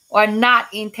or not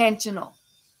intentional?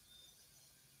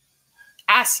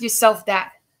 Ask yourself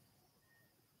that.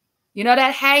 You know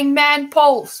that hangman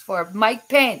post for Mike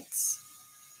Pence?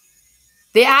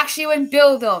 They actually went and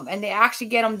build them and they actually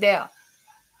get them there.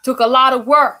 Took a lot of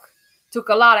work, took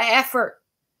a lot of effort,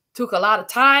 took a lot of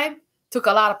time, took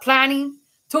a lot of planning,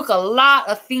 took a lot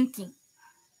of thinking.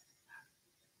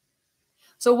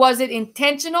 So was it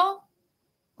intentional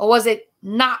or was it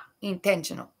not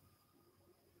intentional?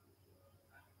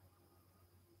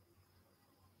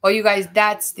 Or you guys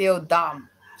that still dumb,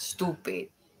 stupid,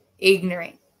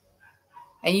 ignorant,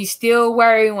 and you still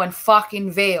wearing one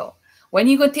fucking veil? When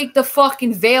you gonna take the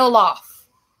fucking veil off?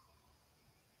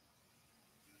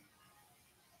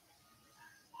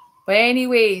 But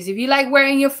anyways, if you like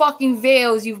wearing your fucking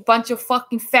veils, you bunch of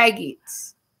fucking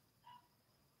faggots.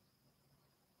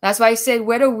 That's why I said,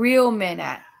 where the real men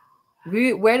at?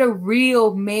 Where the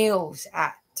real males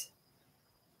at?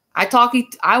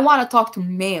 I want to talk to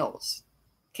males.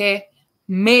 Okay?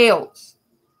 Males.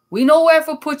 We know where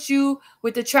to put you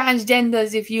with the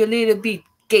transgenders if you're a little bit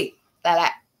gay. Like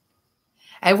that.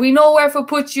 And we know where to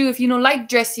put you if you don't like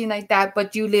dressing like that,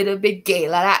 but you a little bit gay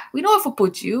like that. We know where to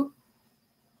put you.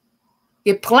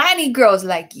 There are plenty girls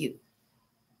like you.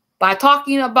 By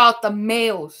talking about the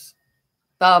males.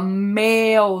 The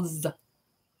males.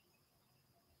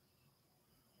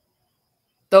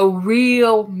 The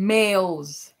real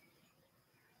males.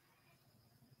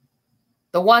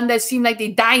 The one that seem like they're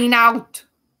dying out.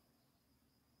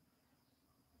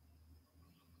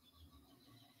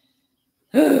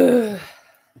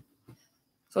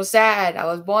 So sad. I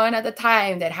was born at the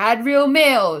time that had real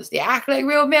males. They act like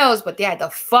real males, but they had the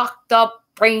fucked up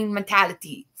brain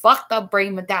mentality. Fucked up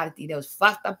brain mentality. They was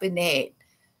fucked up in the head.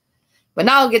 But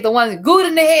now I get the ones good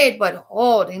in the head, but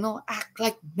they don't act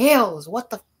like males. What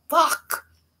the fuck?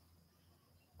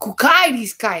 Kukai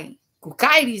these kind.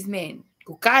 Kukai these men.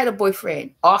 Kukai the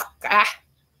boyfriend.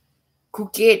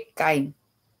 Kukit kind.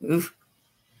 Oof.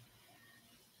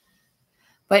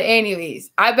 But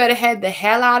anyways, I better head the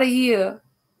hell out of here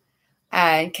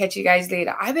and catch you guys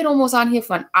later. I've been almost on here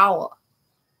for an hour.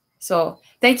 So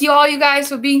thank you all you guys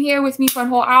for being here with me for a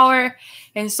whole hour.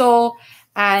 I'm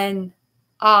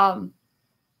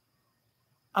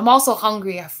also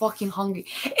hungry. I'm fucking hungry.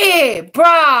 Hey,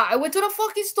 bruh, I went to the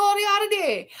fucking store the other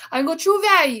day. I go True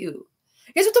Value.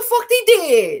 Guess what the fuck they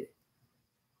did?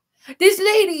 This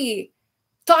lady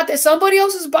thought that somebody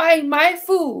else was buying my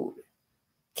food.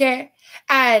 Okay?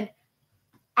 And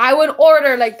I would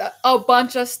order like a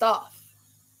bunch of stuff.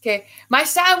 Okay, my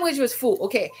sandwich was full.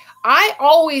 Okay, I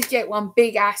always get one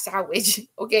big ass sandwich.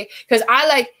 Okay, because I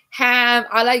like ham,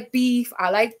 I like beef, I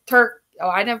like turkey. Oh,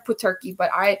 I never put turkey, but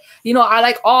I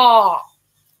like all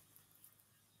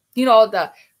the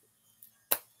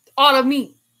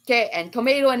meat. Okay, and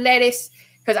tomato and lettuce.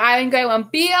 Because I ain't got one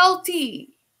BLT.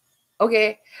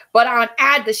 Okay, but I'll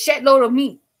add the shitload of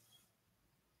meat.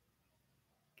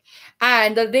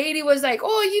 And the lady was like,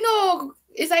 oh,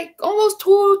 it's like almost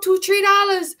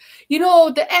 $2-3,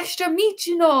 the extra meat,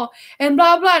 and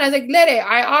blah, blah. And I was like, let it.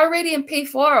 I already paid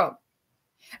for them.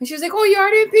 And she was like, oh, you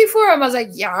already paid for them? I was like,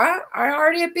 yeah, I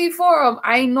already paid for them.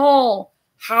 I know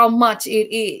how much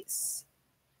it is.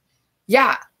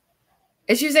 Yeah.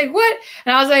 And she was like, what?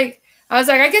 And I was like,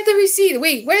 I get the receipt.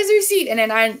 Wait, where's the receipt? And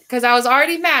then because I was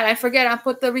already mad, I forget I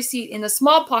put the receipt in the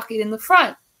small pocket in the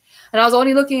front. And I was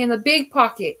only looking in the big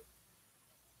pocket.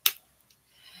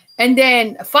 And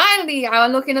then finally, I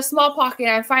look in a small pocket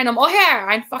and I find them. Oh, here,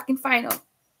 I fucking find them.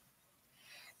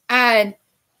 And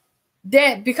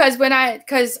then because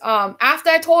after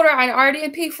I told her I already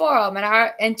paid for them,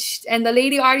 and the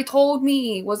lady already told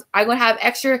me I gonna have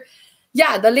extra.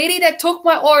 Yeah, the lady that took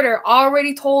my order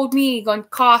already told me gonna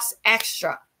cost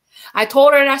extra. I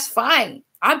told her that's fine.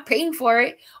 I'm paying for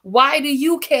it. Why do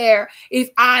you care if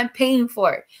I'm paying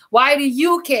for it? Why do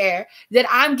you care that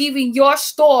I'm giving your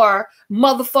store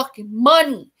motherfucking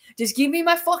money? Just give me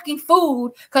my fucking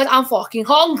food because I'm fucking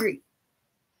hungry.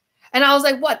 And I was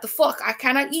like, what the fuck? I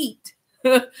cannot eat.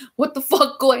 What the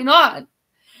fuck going on?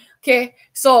 Okay,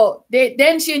 so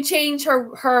then she changed her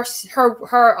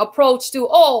approach to,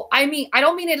 I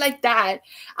don't mean it like that.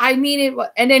 I mean it.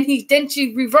 And then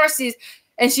she reverses.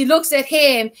 And she looks at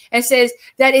him and says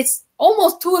that it's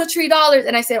almost $2 to $3.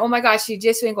 And I said, oh my gosh, she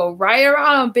just went go right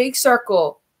around a big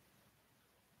circle.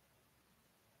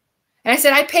 And I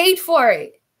said, I paid for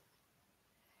it.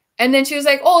 And then she was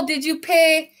like, oh, did you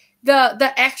pay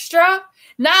the extra?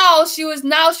 Now she was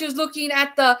looking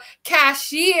at the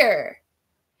cashier.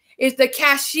 If the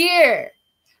cashier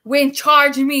went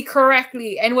charge me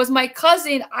correctly, and it was my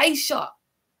cousin Aisha.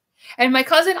 And my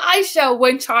cousin Aisha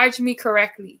went charge me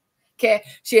correctly. Okay,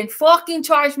 she didn't fucking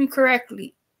charge me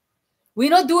correctly. We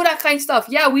don't do that kind of stuff.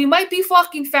 Yeah, we might be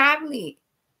fucking family.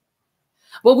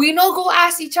 But we don't go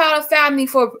ask each other family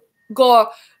for go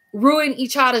ruin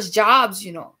each other's jobs,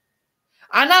 I'm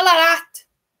not like that.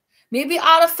 Maybe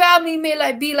other family may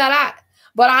be like that.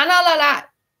 But I'm not like that.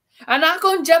 I'm not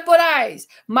going to jeopardize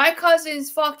my cousin's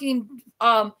fucking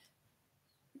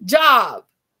job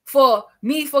for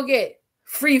me forget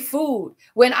free food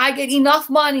when I get enough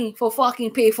money for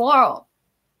fucking pay for them.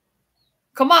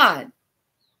 Come on.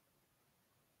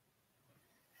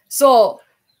 So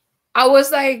I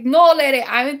was like, no, lady,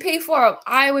 I won't pay for them.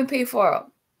 I won't pay for them.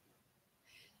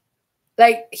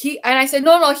 And I said,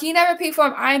 no, he never paid for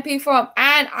them. I didn't pay for them.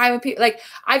 And I would pay.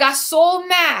 I got so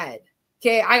mad.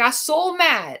 Okay. I got so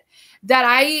mad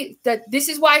that this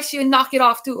is why she would knock it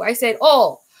off too. I said,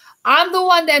 oh, I'm the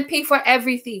one that paid for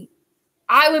everything.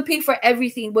 I would pay for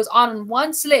everything. It was on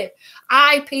one slip.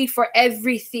 I paid for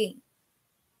everything.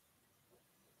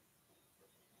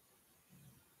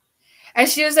 And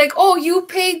she was like, oh, you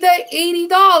paid the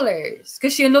 $80.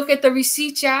 Because she looked at the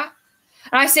receipt, yeah?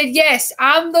 And I said, yes,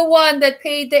 I'm the one that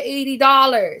paid the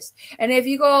 $80. And if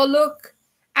you go look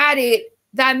at it,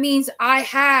 that means I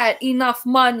had enough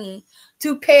money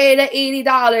to pay the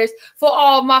 $80 for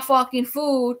all my fucking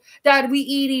food that we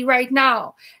eating right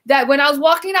now. That when I was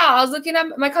walking out, I was looking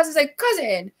at my cousin's like,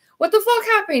 cousin, what the fuck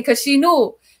happened? Because she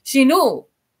knew.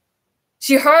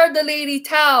 She heard the lady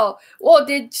tell, oh,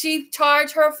 did she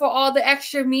charge her for all the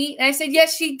extra meat? And I said,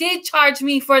 yes, she did charge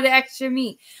me for the extra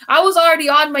meat. I was already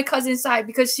on my cousin's side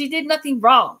because she did nothing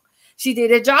wrong. She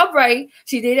did her job right.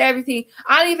 She did everything.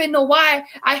 I don't even know why.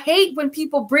 I hate when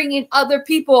people bring in other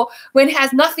people when it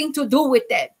has nothing to do with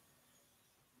them.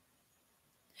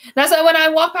 That's why when I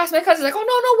walk past my cousin, like, oh, no,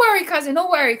 don't worry, cousin.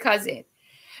 Don't worry, cousin.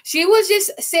 She was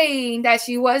just saying that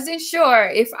she wasn't sure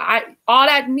if all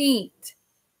that meat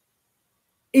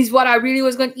is what I really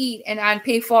was going to eat and I'd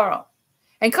pay for them.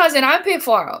 And cousin, I pay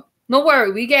for them. No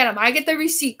worry, we get them. I get the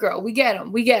receipt, girl. We get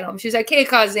them. She's like, hey,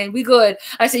 cousin, we good.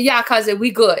 I said, yeah, cousin, we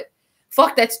good.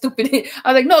 Fuck that stupid.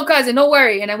 I was like, no, cousin, no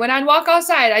worry. And then when I walk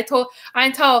outside, I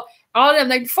tell all of them,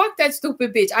 like, fuck that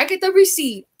stupid bitch. I get the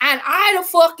receipt, and I the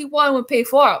fucking one would pay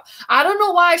for it. I don't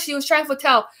know why she was trying to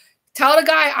tell the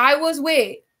guy I was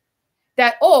with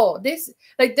that, oh, this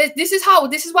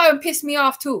is why it pissed me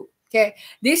off too. Okay,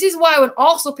 this is why it would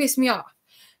also piss me off.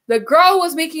 The girl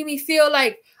was making me feel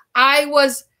like I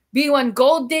was being one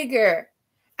gold digger,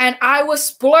 and I was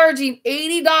splurging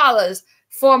 $80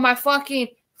 for my fucking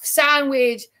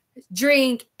sandwich,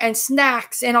 drink and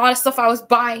snacks and all the stuff I was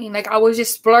buying. Like I was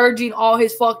just splurging all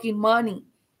his fucking money.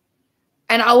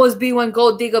 And I was being one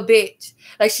gold digger bitch.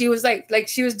 Like she was like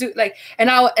she was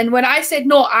and when I said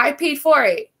no, I paid for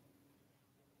it.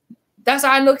 That's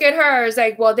how I look at her. It's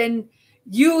like, well, then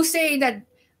you saying that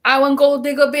I want gold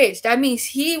digger bitch. That means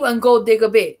he want gold digger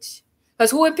bitch.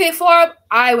 Because who would pay for him?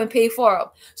 I would pay for him.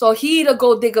 So he the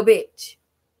gold digger bitch.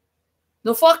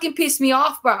 No fucking piss me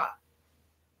off, bro.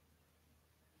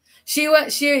 He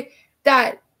went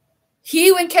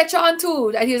catch on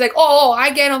too. That he was like, oh,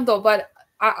 I get him though, but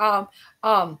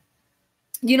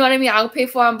you know what I mean? I'll pay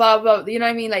for him, blah blah. You know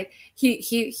what I mean? Like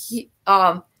he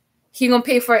gonna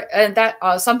pay for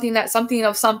that something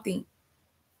of something.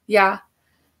 Yeah.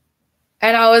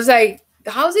 And I was like,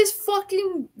 how's this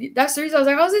fucking, that's the reason I was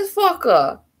like, how's this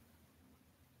fucker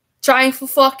trying to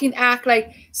fucking act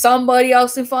like somebody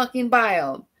else can fucking buy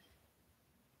him?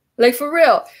 Like, for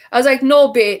real. I was like,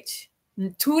 no, bitch.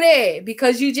 Today,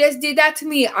 because you just did that to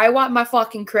me, I want my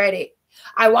fucking credit.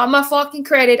 I want my fucking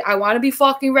credit. I want to be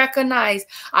fucking recognized.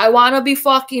 I want to be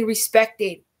fucking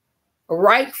respected.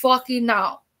 Right fucking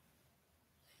now.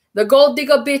 The gold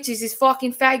digger bitch is this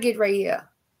fucking faggot right here.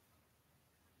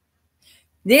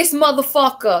 This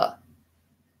motherfucker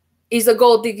is a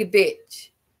gold digger bitch.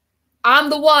 I'm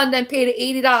the one that paid the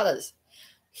 $80.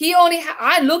 He only had,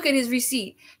 I look at his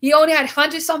receipt. He only had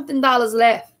 $100-something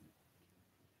left.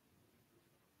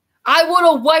 I would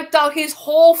have wiped out his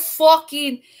whole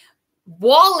fucking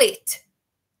wallet.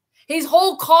 His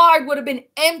whole card would have been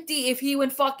empty if he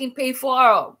would fucking pay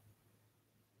for him.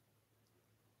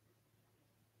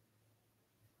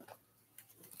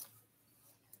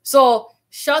 So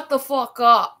shut the fuck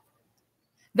up.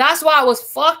 That's why I was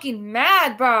fucking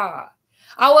mad, bro.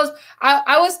 I was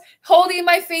holding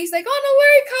my face like, oh, no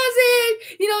worry,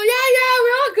 cousin. You know, yeah,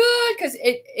 we're all good. Because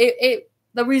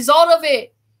the result of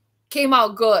it came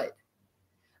out good.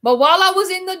 But while I was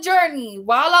in the journey,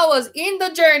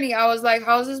 I was like,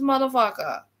 how's this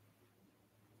motherfucker?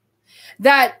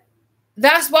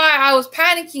 That's why I was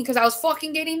panicking, because I was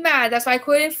fucking getting mad. That's why I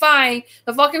couldn't find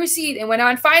the fucking receipt. And when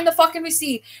I find the fucking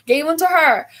receipt, gave them to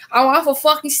her. I want to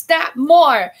fucking snap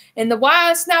more. And why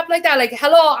I snap like that? Like,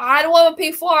 hello, I don't want to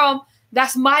pay for them.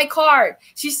 That's my card.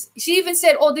 She even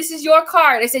said, oh, this is your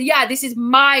card. I said, yeah, this is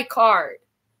my card.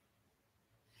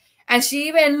 And she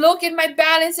even looked at my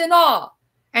balance and all.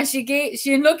 And she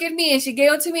looked at me and she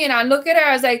gave it to me. And I look at her.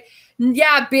 I was like,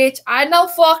 yeah, bitch, I know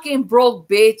fucking broke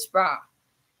bitch, bro.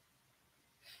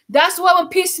 That's what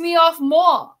would piss me off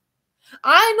more.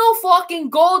 I know fucking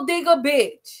gold digger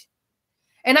bitch.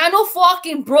 And I know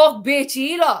fucking broke bitch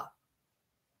either.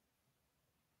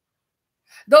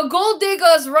 The gold digger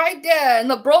is right there. And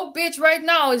the broke bitch right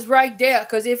now is right there.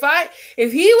 Because if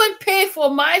he would pay for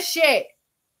my shit,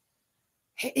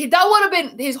 that would have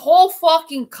been his whole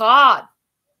fucking card.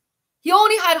 He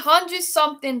only had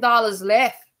 $100-something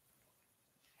left.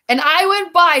 And I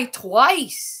went by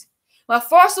twice. My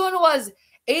first one was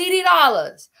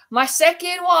 $80. My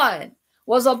second one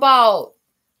was about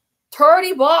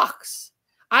 $30.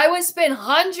 I would spend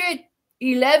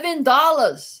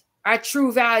 $111 at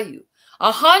True Value.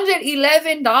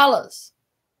 $111.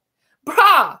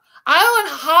 Bruh, I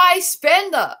was a high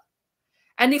spender.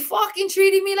 And they fucking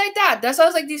treated me like that. That's why I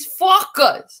was like, these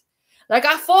fuckers. Like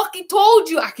I fucking told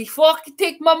you, I could fucking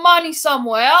take my money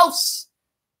somewhere else.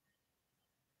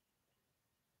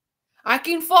 I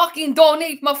can fucking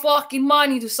donate my fucking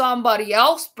money to somebody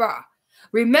else, bruh.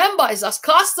 Remember, it's us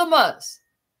customers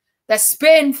that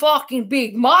spend fucking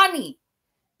big money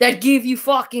that give you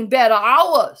fucking better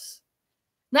hours.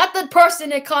 Not the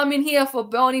person that come in here for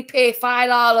only pay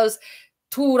 $5,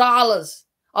 $2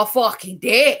 a fucking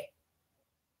day.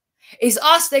 It's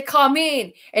us that come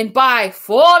in and buy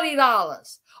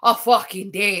 $40 a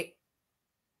fucking day.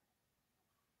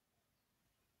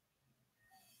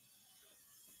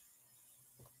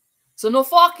 So no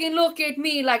fucking look at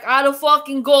me like I the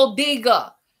fucking gold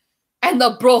digger and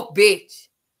the broke bitch.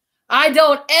 I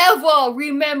don't ever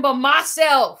remember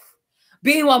myself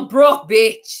being one broke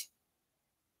bitch.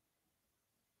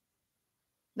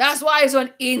 That's why it's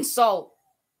an insult.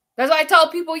 That's why I tell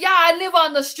people, yeah, I live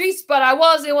on the streets, but I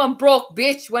wasn't one broke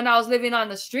bitch when I was living on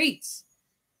the streets.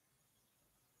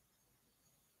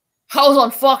 I was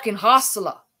on fucking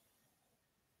hustler.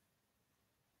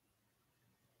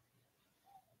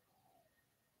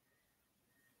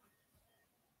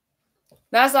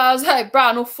 That's why I was like,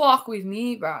 bro, no fuck with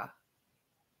me, bro.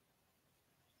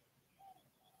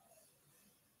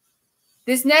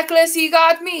 This necklace he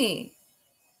got me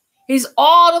is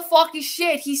all the fucking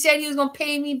shit he said he was going to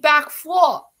pay me back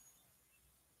for.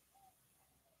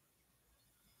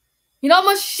 You know how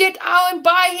much shit I went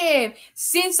buy him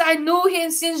since I knew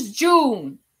him since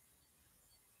June.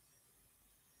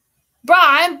 Bro,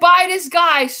 I buy this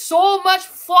guy so much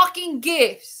fucking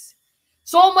gifts.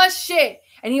 So much shit.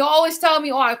 And he always tell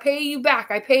me, oh, I pay you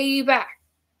back. I pay you back.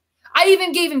 I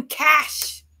even gave him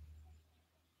cash.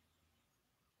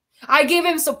 I gave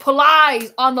him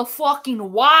supplies on the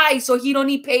fucking Y so he don't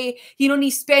need pay. He don't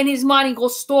need spend his money, go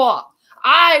store.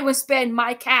 I would spend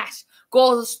my cash.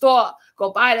 Go to the store.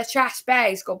 Go buy the trash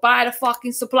bags. Go buy the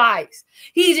fucking supplies.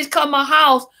 He just come to my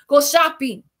house. Go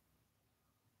shopping.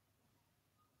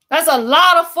 That's a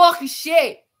lot of fucking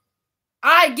shit.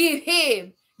 I give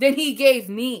him. Then he gave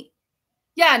me.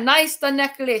 Yeah, nice the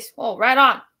necklace. Oh, right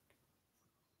on.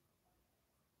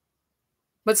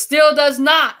 But still does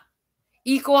not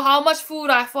equal how much food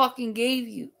I fucking gave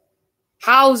you.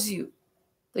 House you.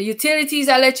 The utilities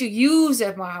I let you use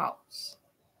at my house.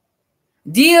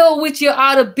 Deal with your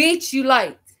other bitch you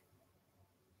like.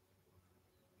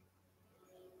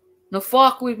 No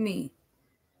fuck with me.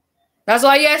 That's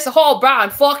why yes, the whole Brown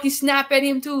fucking snap at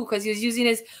him too, because he was using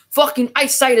his fucking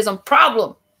eyesight as a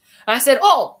problem. And I said,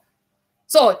 oh,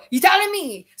 so you telling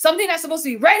me something that's supposed to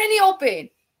be right in the open?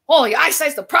 Oh, your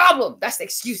eyesight's the problem. That's the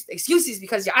excuse. The excuse is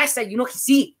because your eyesight, you know, can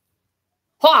see.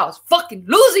 Oh, I was fucking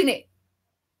losing it.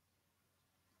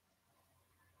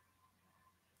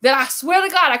 Then I swear to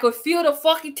God, I could feel the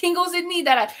fucking tingles in me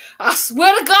that I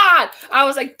swear to God, I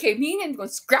was like, okay, me and him going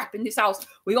to scrap in this house.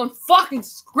 We're going to fucking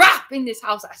scrap in this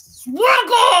house. I swear to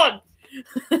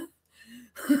God.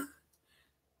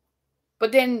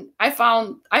 But then I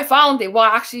found it. Well,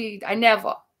 actually, I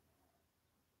never.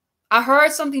 I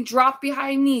heard something drop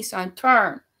behind me, so I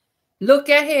turned, look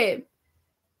at him,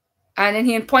 and then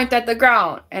he'd point at the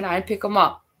ground, and I'd pick him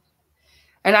up.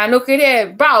 And I look at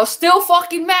him, bro, I was still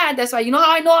fucking mad. That's why, you know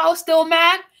how I know I was still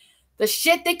mad? The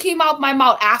shit that came out my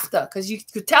mouth after, because you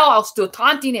could tell I was still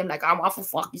taunting him like I'm off of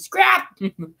fucking scrap. I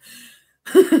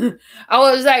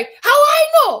was like, how I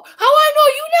know? How I know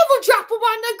you never drop him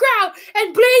on the ground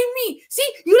and blame me?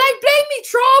 See, you like blame me,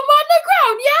 throw him on the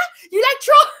ground, yeah? You like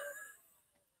throw.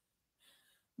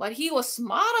 But he was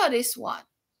smarter, this one.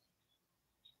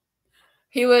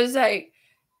 He was like,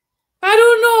 I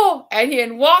don't know. And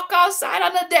he'd walk outside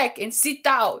on the deck and sit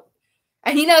down.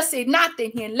 And he never said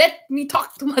nothing. He'd let me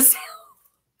talk to myself.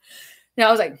 And I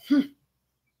was like,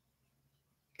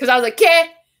 Because I was like,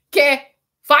 okay,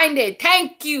 find it.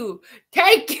 Thank you.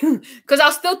 Because I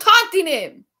was still taunting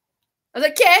him. I was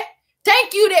like, okay,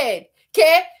 thank you then.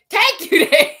 Okay, thank you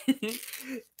then.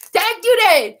 Thank you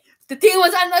then. The thing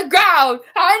was on the ground.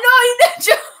 I know you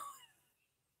didn't.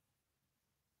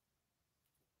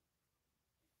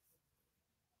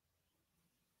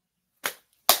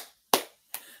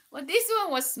 Well, this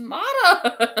one was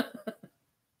smarter.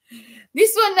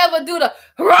 This one never do the.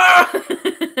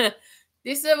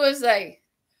 This one was like,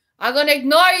 I'm gonna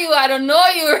ignore you. I don't know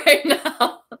you right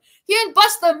now. He ain't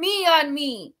busted me on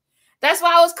me. That's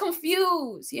why I was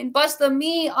confused. He ain't busted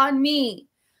me on me.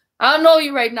 I don't know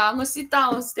you right now. I'm gonna sit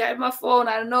down and stare at my phone.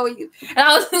 I don't know you. And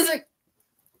I was just like,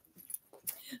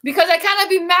 because I cannot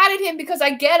be mad at him because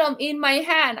I get him in my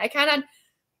hand. I cannot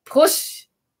push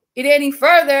it any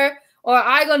further. Or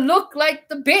I gonna look like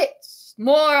the bitch.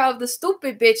 More of the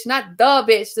stupid bitch, not the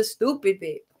bitch, the stupid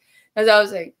bitch. As I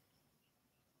was like.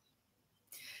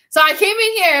 So I came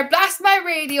in here, blast my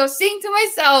radio, sing to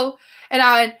myself, and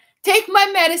I would take my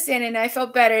medicine, and I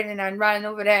felt better. And I'd run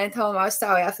over there and tell him I was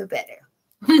sorry, I feel better.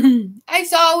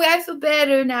 I feel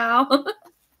better now.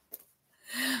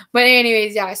 But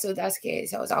anyways, yeah, so that's okay.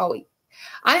 So it's all week.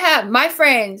 I have my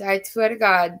friends, I swear to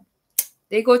God,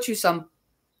 they go through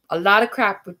a lot of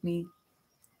crap with me.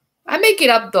 I make it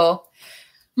up though.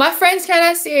 My friends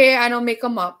cannot say I don't make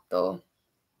them up though.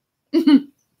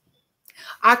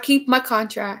 I keep my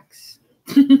contracts.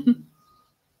 But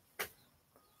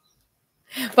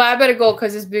I better go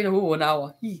because it's been an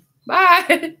hour.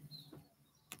 Bye.